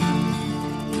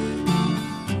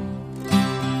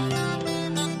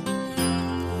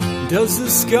 Does the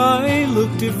sky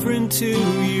look different to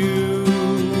you?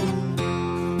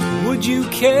 Would you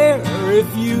care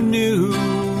if you knew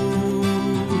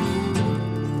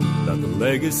that the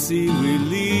legacy we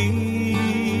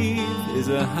leave is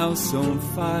a house on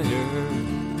fire?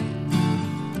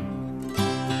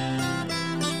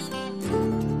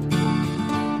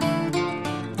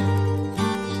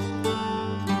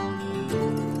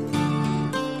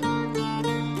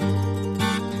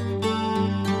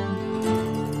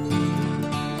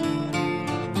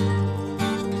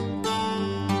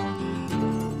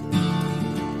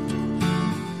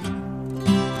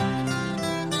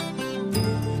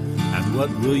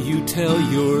 What will you tell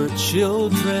your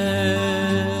children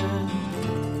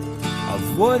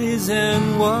of what is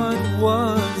and what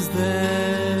was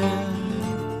then,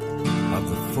 of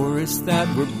the forests that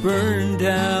were burned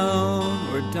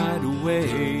down or died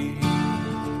away?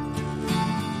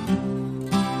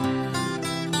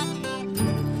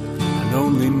 And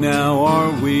only now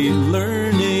are we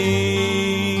learning,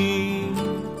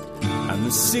 and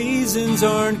the seasons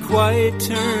aren't quite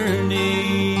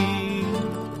turning,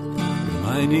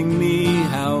 reminding me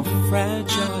how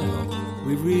fragile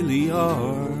we really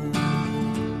are.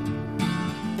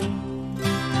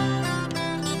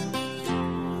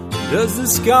 Does the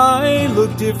sky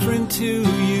look different to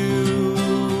you?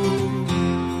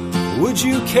 Would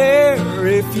you care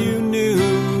if you knew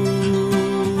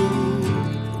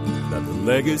that the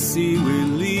legacy we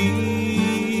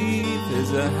leave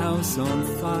is a house on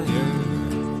fire?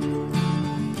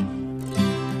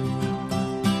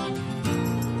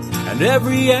 And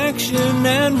every action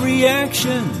and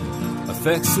reaction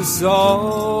affects us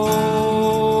all.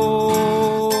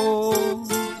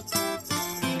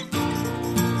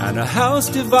 And a house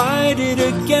divided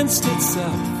against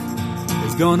itself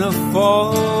is gonna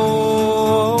fall.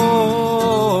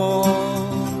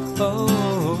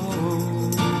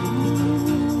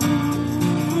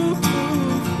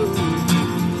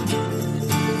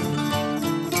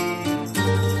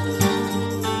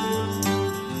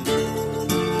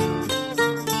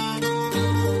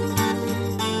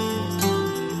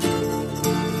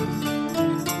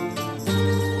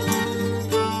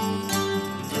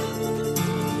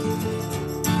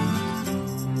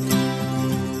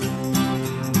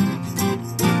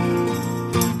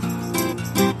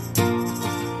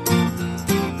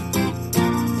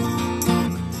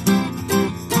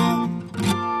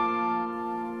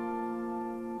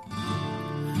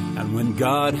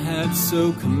 God had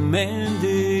so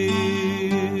commanded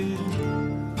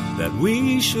that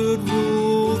we should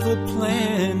rule the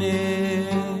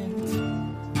planet.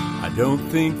 I don't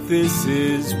think this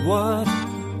is what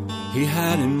he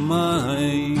had in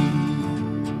mind.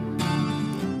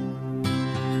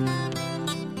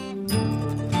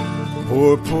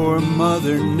 Poor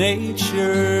Mother Nature,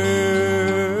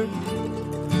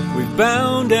 we've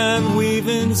bound and we've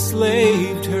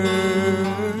enslaved her.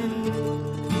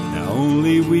 Now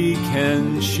only we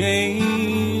can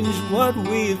change what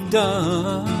we've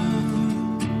done.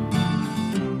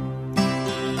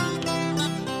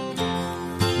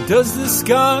 Does the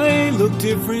sky look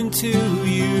different to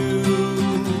you?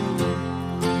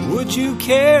 Would you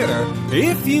care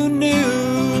if you knew?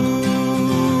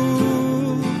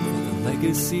 The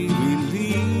legacy we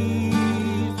leave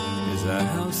is a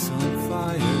house on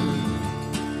fire.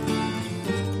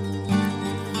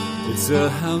 It's a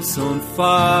house on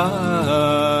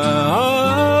fire.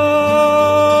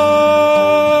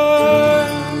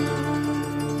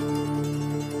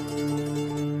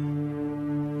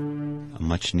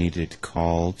 Much-needed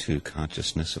call to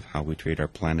consciousness of how we treat our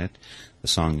planet. The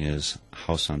song is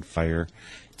House on Fire.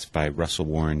 It's by Russell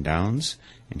Warren Downs,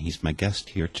 and he's my guest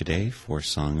here today for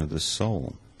Song of the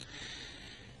Soul.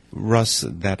 Russ,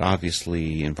 that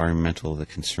obviously environmental, the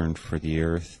concern for the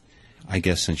earth, I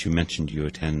guess since you mentioned you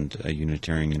attend a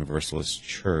Unitarian Universalist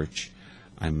church,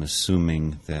 I'm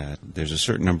assuming that there's a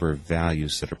certain number of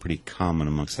values that are pretty common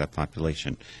amongst that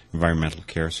population. Environmental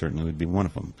care certainly would be one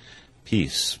of them.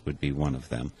 Peace would be one of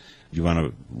them. Do you want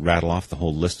to rattle off the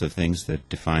whole list of things that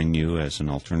define you as an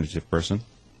alternative person?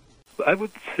 I would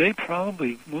say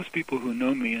probably most people who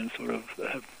know me and sort of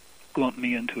have lumped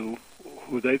me into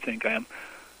who they think I am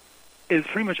is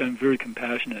pretty much I'm very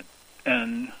compassionate.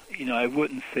 And, I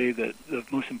wouldn't say that the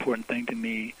most important thing to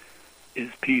me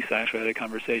is peace. I actually had a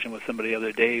conversation with somebody the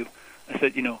other day. I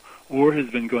said, war has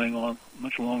been going on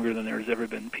much longer than there's ever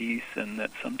been peace, and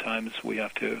that sometimes we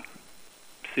have to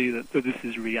see that this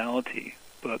is reality,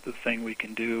 but the thing we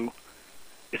can do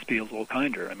is be a little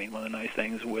kinder. I mean, one of the nice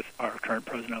things with our current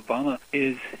President Obama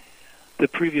is the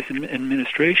previous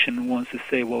administration wants to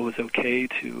say, well, it was okay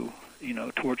to,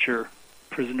 torture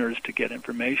prisoners to get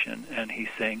information, and he's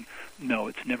saying, no,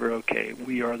 it's never okay.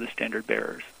 We are the standard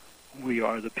bearers. We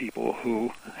are the people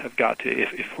who have got to,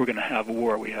 if we're going to have a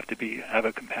war, we have to have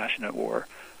a compassionate war.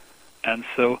 And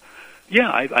so, yeah,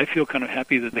 I feel kind of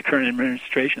happy that the current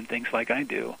administration thinks like I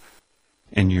do.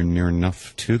 And you're near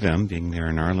enough to them, being there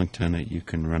in Arlington, that you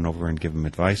can run over and give them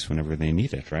advice whenever they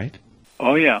need it, right?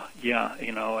 Oh, yeah.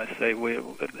 I say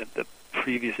the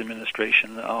previous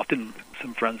administration, often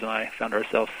some friends and I found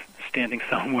ourselves standing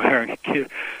somewhere and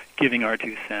giving our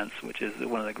 2 cents, which is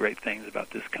one of the great things about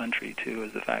this country, too,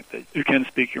 is the fact that you can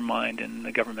speak your mind and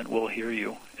the government will hear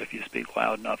you if you speak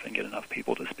loud enough and get enough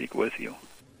people to speak with you.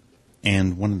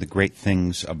 And one of the great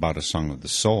things about A Song of the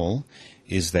Soul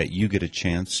is that you get a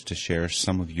chance to share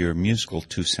some of your musical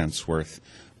 2 cents worth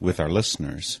with our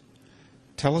listeners.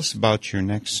 Tell us about your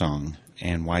next song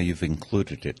and why you've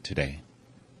included it today.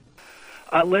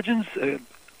 Legends,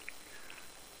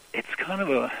 it's kind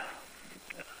of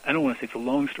I don't want to say it's a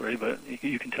long story, but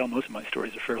you can tell most of my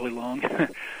stories are fairly long. I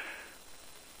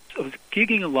was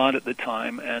gigging a lot at the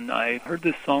time, and I heard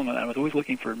this song, and I was always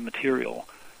looking for material.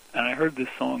 And I heard this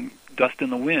song, Dust in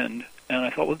the Wind, and I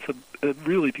thought, well, it's a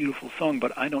really beautiful song,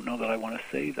 but I don't know that I want to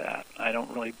say that. I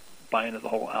don't really buy into the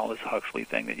whole Aldous Huxley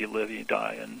thing that you live, you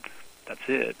die, and that's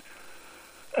it.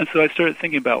 And so I started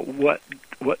thinking about what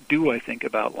do I think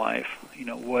about life?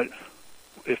 What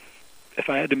if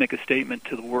I had to make a statement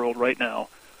to the world right now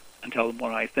and tell them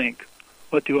what I think,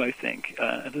 what do I think?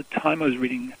 At the time I was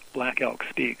reading Black Elk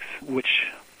Speaks, which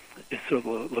is sort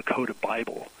of a Lakota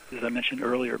Bible. As I mentioned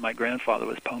earlier, my grandfather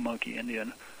was Pamunkey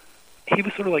Indian. He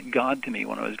was sort of like God to me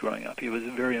when I was growing up. He was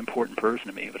a very important person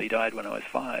to me, but he died when I was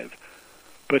 5.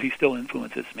 But he still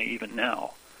influences me even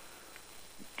now,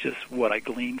 just what I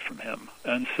gleaned from him.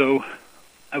 And so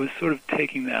I was sort of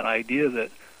taking that idea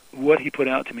that what he put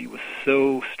out to me was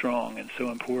so strong and so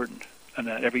important, and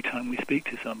that every time we speak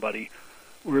to somebody,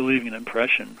 we're leaving an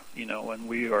impression, and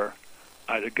we are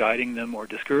either guiding them or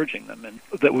discouraging them, and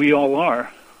that we all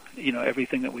are.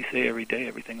 Everything that we say every day,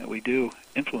 everything that we do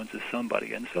influences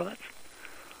somebody. And so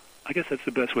I guess that's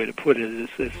the best way to put it.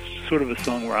 It's sort of a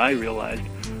song where I realized,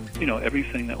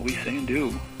 everything that we say and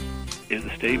do is a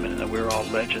statement, and that we're all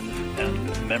legends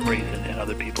and memories in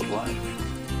other people's lives.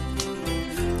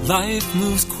 Life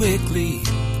moves quickly,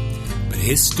 but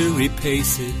history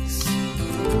paces,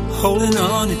 holding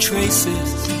on to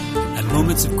traces and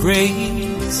moments of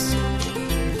grace.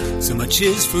 So much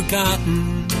is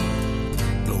forgotten,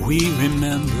 but we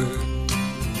remember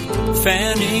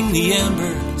fanning the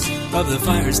embers of the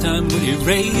fire's time would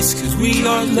erase, 'cause we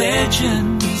are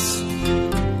legends,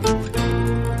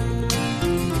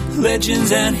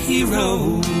 legends and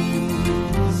heroes,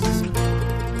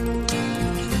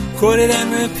 quoted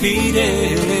and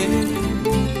repeated.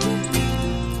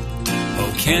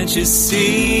 Oh, can't you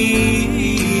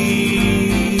see?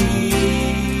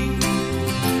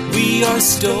 We are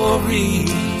stories,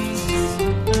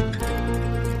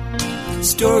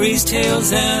 stories,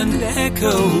 tales, and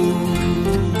echoes,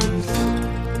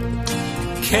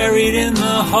 carried in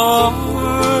the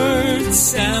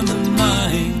hearts and the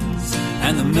minds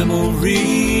and the memories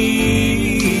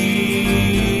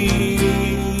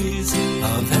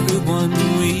of everyone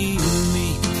we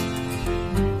meet.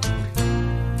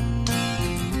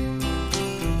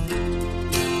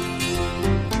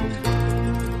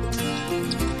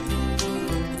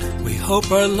 We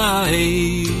hope our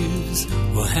lives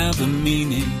will have a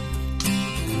meaning,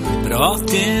 but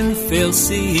often fail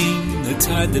seeing the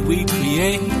tide that we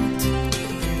create.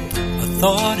 A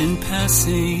thought in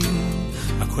passing,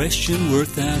 a question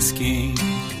worth asking,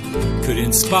 could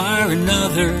inspire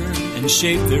another and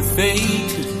shape their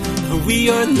fate. We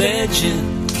are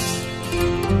legends,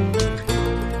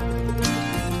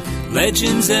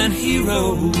 legends and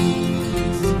heroes,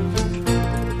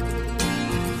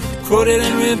 quoted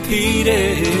and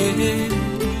repeated.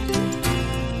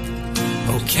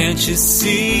 Oh, can't you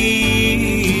see?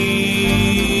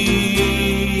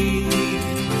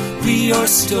 We are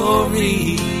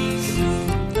stories,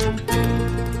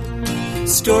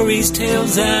 stories,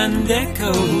 tales, and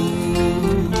echoes,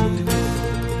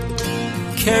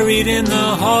 carried in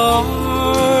the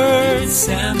hearts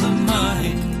and the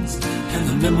minds and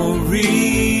the memories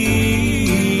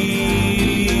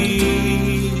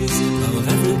of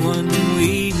everyone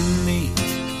we meet.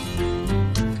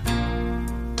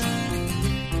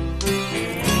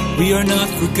 We are not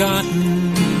forgotten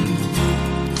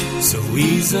so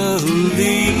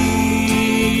easily,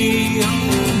 oh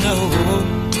no.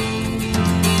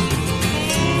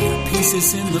 We are pieces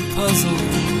in the puzzle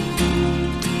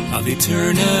of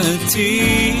eternity.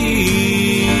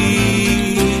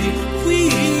 We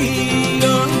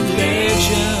are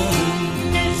legends,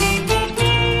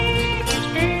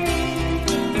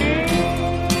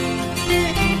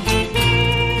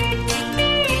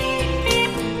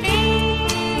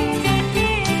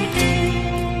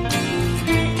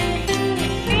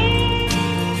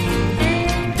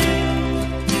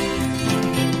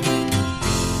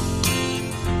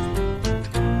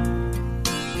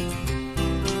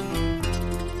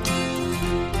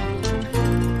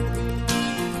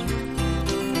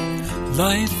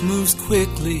 life moves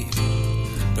quickly,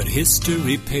 but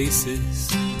history paces,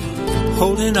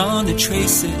 holding on to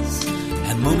traces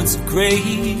and moments of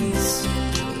grace.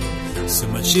 So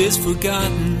much is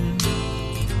forgotten,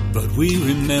 but we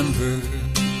remember,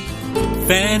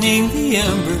 fanning the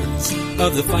embers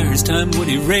of the fire's time would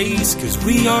erase, 'cause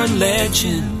we are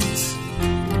legends,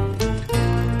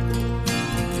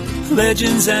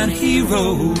 legends and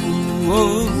heroes,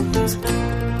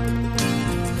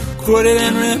 quoted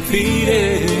and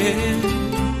repeated.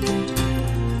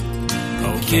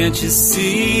 Oh, can't you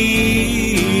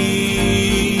see?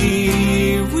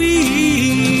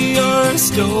 We are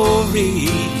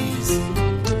stories,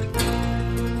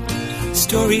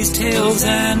 stories, tales,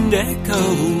 and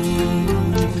echoes,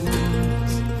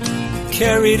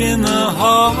 carried in the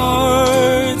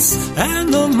hearts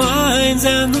and the minds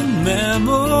and the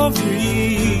memories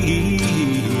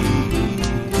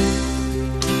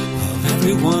of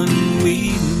everyone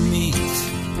we meet.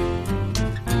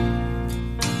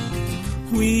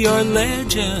 We are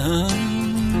legends,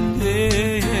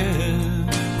 yeah.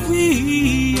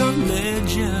 We are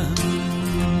legends.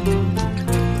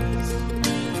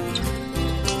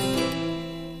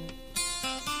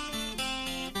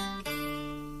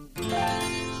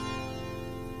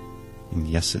 And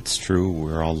yes, it's true,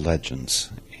 we're all legends.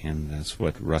 And that's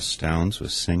what Russ Downs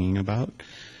was singing about.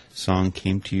 Song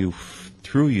came to you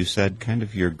through, you said, kind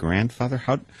of your grandfather.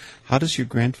 How does your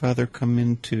grandfather come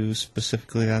into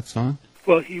specifically that song?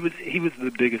 Well, he was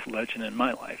the biggest legend in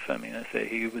my life. I mean, I say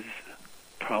he was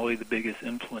probably the biggest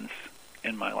influence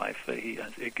in my life. He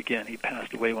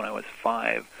passed away when I was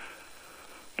 5,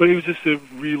 but he was just a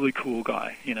really cool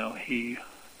guy. You know, he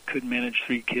could manage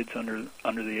 3 kids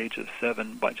under the age of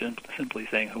 7 by simply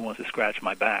saying, "Who wants to scratch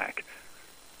my back?"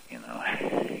 You know,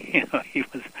 he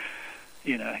was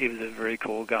a very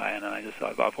cool guy, and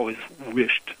I've always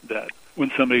wished that when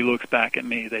somebody looks back at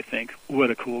me, they think, "What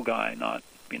a cool guy," not,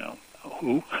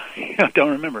 who? I don't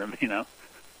remember him,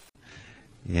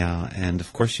 Yeah, and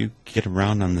of course you get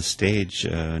around on the stage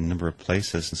a number of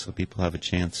places, and so people have a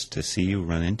chance to see you,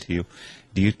 run into you.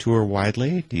 Do you tour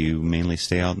widely? Do you mainly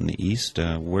stay out in the East?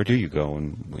 Where do you go,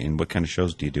 and what kind of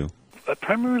shows do you do? I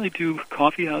primarily do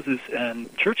coffee houses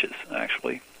and churches,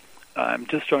 actually. I'm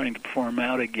just starting to perform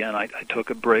out again. I took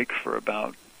a break for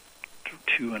about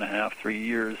 2.5, 3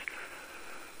 years.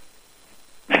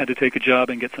 Had to take a job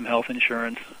and get some health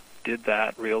insurance. Did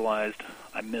that, realized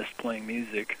I missed playing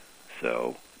music.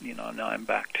 So, now I'm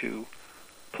back to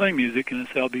playing music, and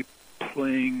I'll be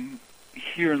playing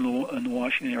here in the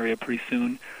Washington area pretty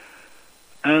soon,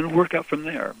 and work out from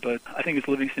there. But I think as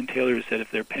Livingston Taylor said, if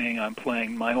they're paying, I'm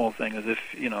playing. My whole thing is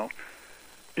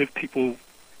if people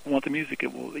want the music,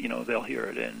 it will, they'll hear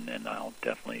it, and I'll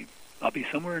be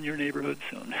somewhere in your neighborhood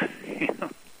soon.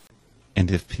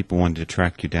 And if people wanted to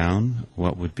track you down,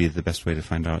 what would be the best way to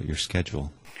find out your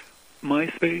schedule?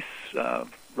 MySpace,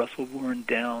 Russell Warren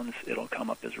Downs, it'll come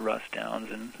up as Russ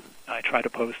Downs, and I try to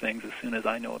post things as soon as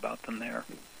I know about them there.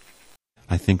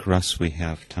 I think, Russ, we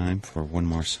have time for one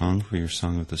more song for your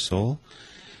Song of the Soul.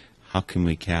 How can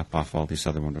we cap off all these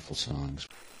other wonderful songs?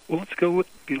 Well, let's go with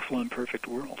Beautiful Imperfect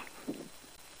World.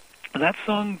 That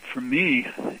song, for me,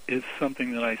 is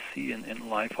something that I see in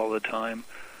life all the time.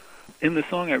 In the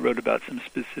song, I wrote about some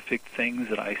specific things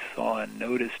that I saw and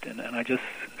noticed, and I just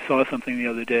saw something the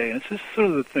other day, and it's just sort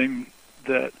of the thing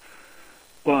that,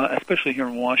 well, especially here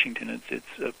in Washington,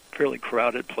 it's a fairly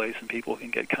crowded place, and people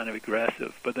can get kind of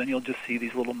aggressive, but then you'll just see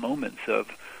these little moments of,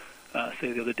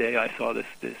 say the other day I saw this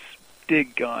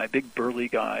big burly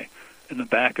guy in the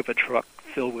back of a truck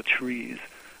filled with trees,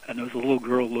 and there was a little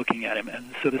girl looking at him,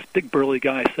 and so this big burly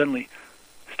guy suddenly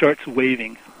starts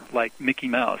waving like Mickey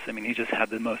Mouse. I mean, he just had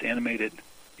the most animated,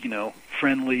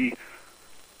 friendly,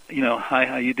 hi,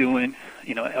 how you doing,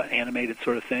 animated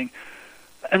sort of thing.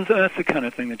 And so that's the kind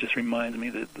of thing that just reminds me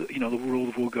that, the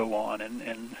world will go on,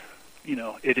 and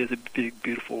it is a big,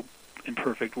 beautiful,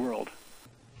 imperfect world.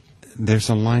 There's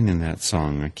a line in that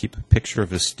song, I keep a picture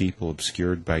of a steeple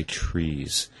obscured by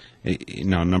trees.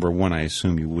 Now, number one, I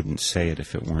assume you wouldn't say it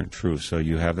if it weren't true. So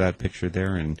you have that picture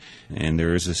there, and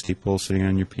there is a steeple sitting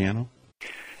on your piano?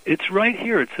 It's right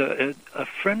here. It's a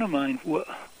friend of mine.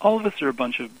 All of us are a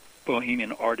bunch of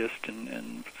bohemian artists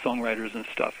and songwriters and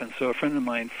stuff. And so a friend of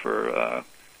mine for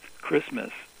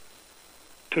Christmas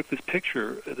took this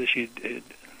picture that she had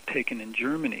taken in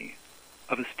Germany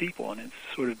of a steeple, and it's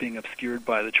sort of being obscured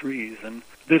by the trees. And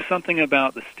there's something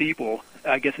about the steeple.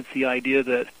 I guess it's the idea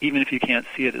that even if you can't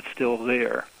see it, it's still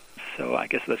there. So I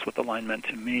guess that's what the line meant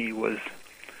to me was,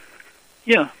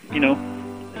 it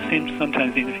seems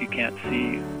sometimes even if you can't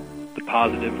see the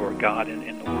positive or God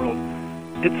in the world,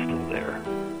 it's still there.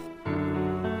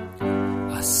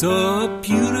 I saw a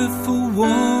beautiful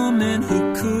woman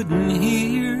who couldn't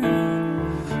hear,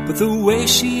 but the way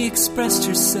she expressed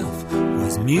herself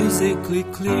was musically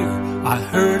clear. I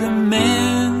heard a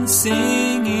man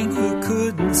singing who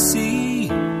couldn't see,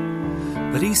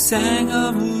 but he sang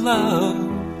of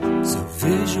love so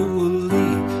visually.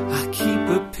 I keep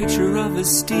a picture of a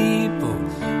steeple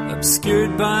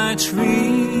obscured by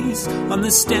trees on the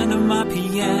stand of my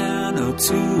piano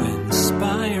to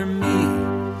inspire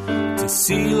me to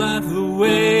see life the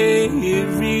way it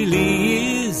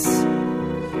really is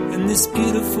in this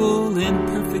beautiful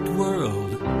imperfect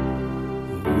world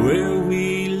where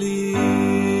we live.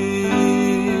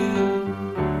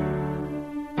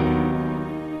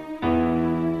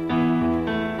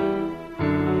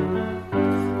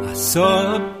 I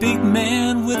saw a big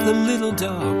man with a little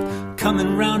dog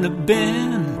coming round a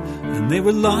bend, and they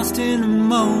were lost in a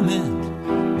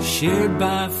moment shared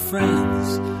by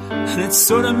friends. And it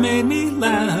sort of made me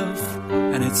laugh,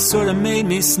 and it sort of made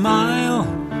me smile,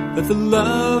 that the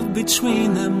love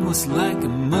between them was like a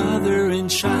mother and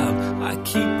child. I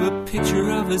keep a picture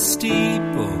of a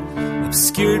steeple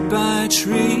obscured by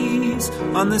trees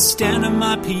on the stand of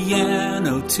my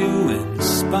piano to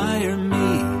inspire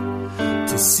me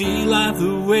to see life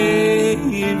the way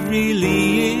it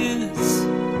really is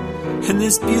in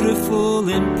this beautiful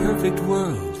imperfect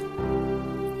world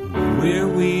where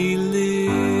we live.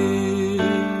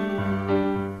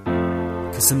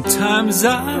 'Cause sometimes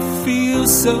I feel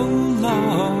so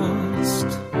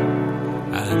lost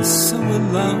and so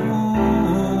alone.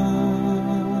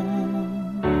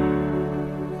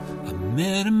 I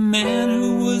met a man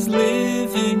who was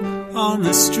living on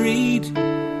the street.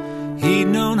 He'd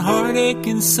known heartache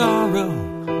and sorrow,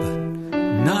 but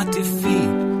not defeat.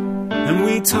 And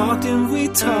we talked, and he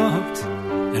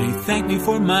thanked me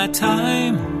for my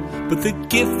time. But the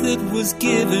gift that was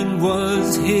given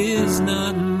was his,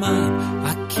 not mine.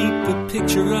 I keep a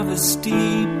picture of a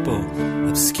steeple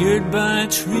obscured by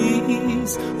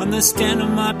trees on the stand of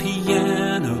my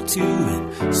piano to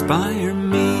inspire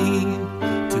me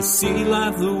to see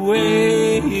life the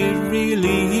way it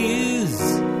really is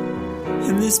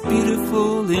in this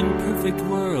beautiful, imperfect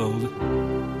world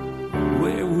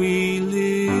where we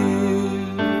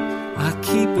live. I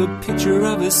keep a picture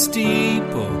of a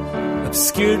steeple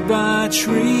obscured by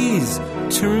trees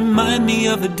to remind me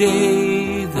of a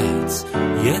day that's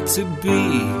yet to be,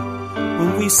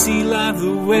 when we see life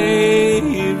the way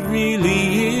it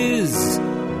really is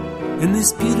in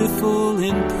this beautiful,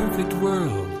 imperfect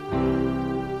world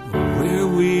where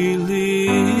we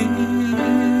live.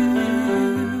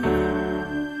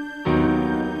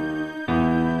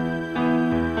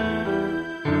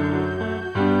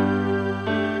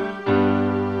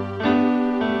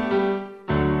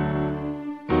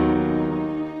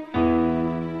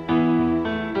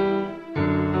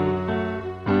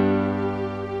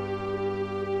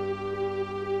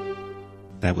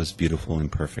 That was Beautiful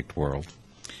Imperfect World.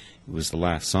 It was the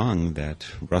last song that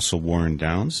Russell Warren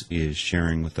Downs is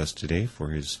sharing with us today for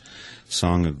his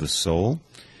Song of the Soul.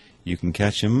 You can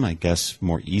catch him, I guess,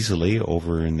 more easily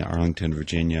over in the Arlington,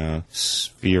 Virginia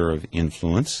sphere of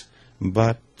influence,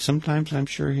 but sometimes I'm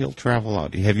sure he'll travel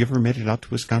out. Have you ever made it out to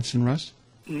Wisconsin, Russ?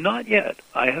 Not yet.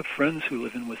 I have friends who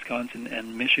live in Wisconsin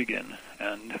and Michigan,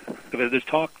 and there's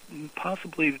talk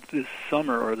possibly this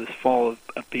summer or this fall of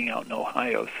being out in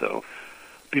Ohio, so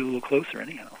be a little closer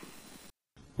anyhow.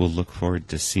 We'll look forward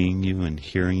to seeing you and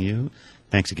hearing you.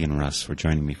 Thanks again, Russ, for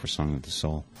joining me for Song of the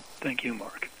Soul. Thank you,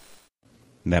 Mark.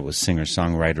 That was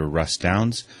singer-songwriter Russ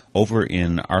Downs over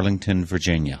in Arlington,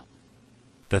 Virginia.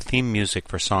 The theme music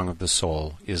for Song of the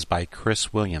Soul is by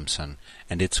Chris Williamson,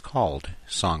 and it's called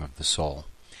Song of the Soul.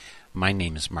 My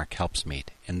name is Mark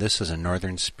Helpsmeet, and this is a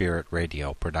Northern Spirit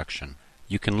Radio production.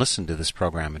 You can listen to this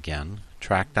program again,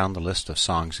 track down the list of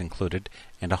songs included,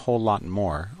 and a whole lot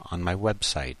more on my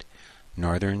website,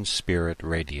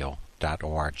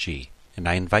 northernspiritradio.org. And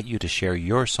I invite you to share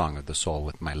your Song of the Soul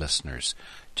with my listeners.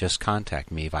 Just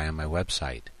contact me via my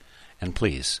website. And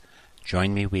please,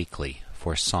 join me weekly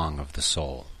for Song of the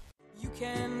Soul. You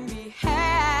can be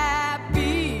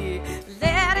happy,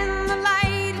 let in the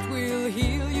light, it will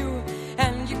heal you,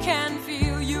 and you can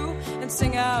feel you, and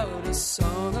sing out a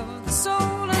song of the soul.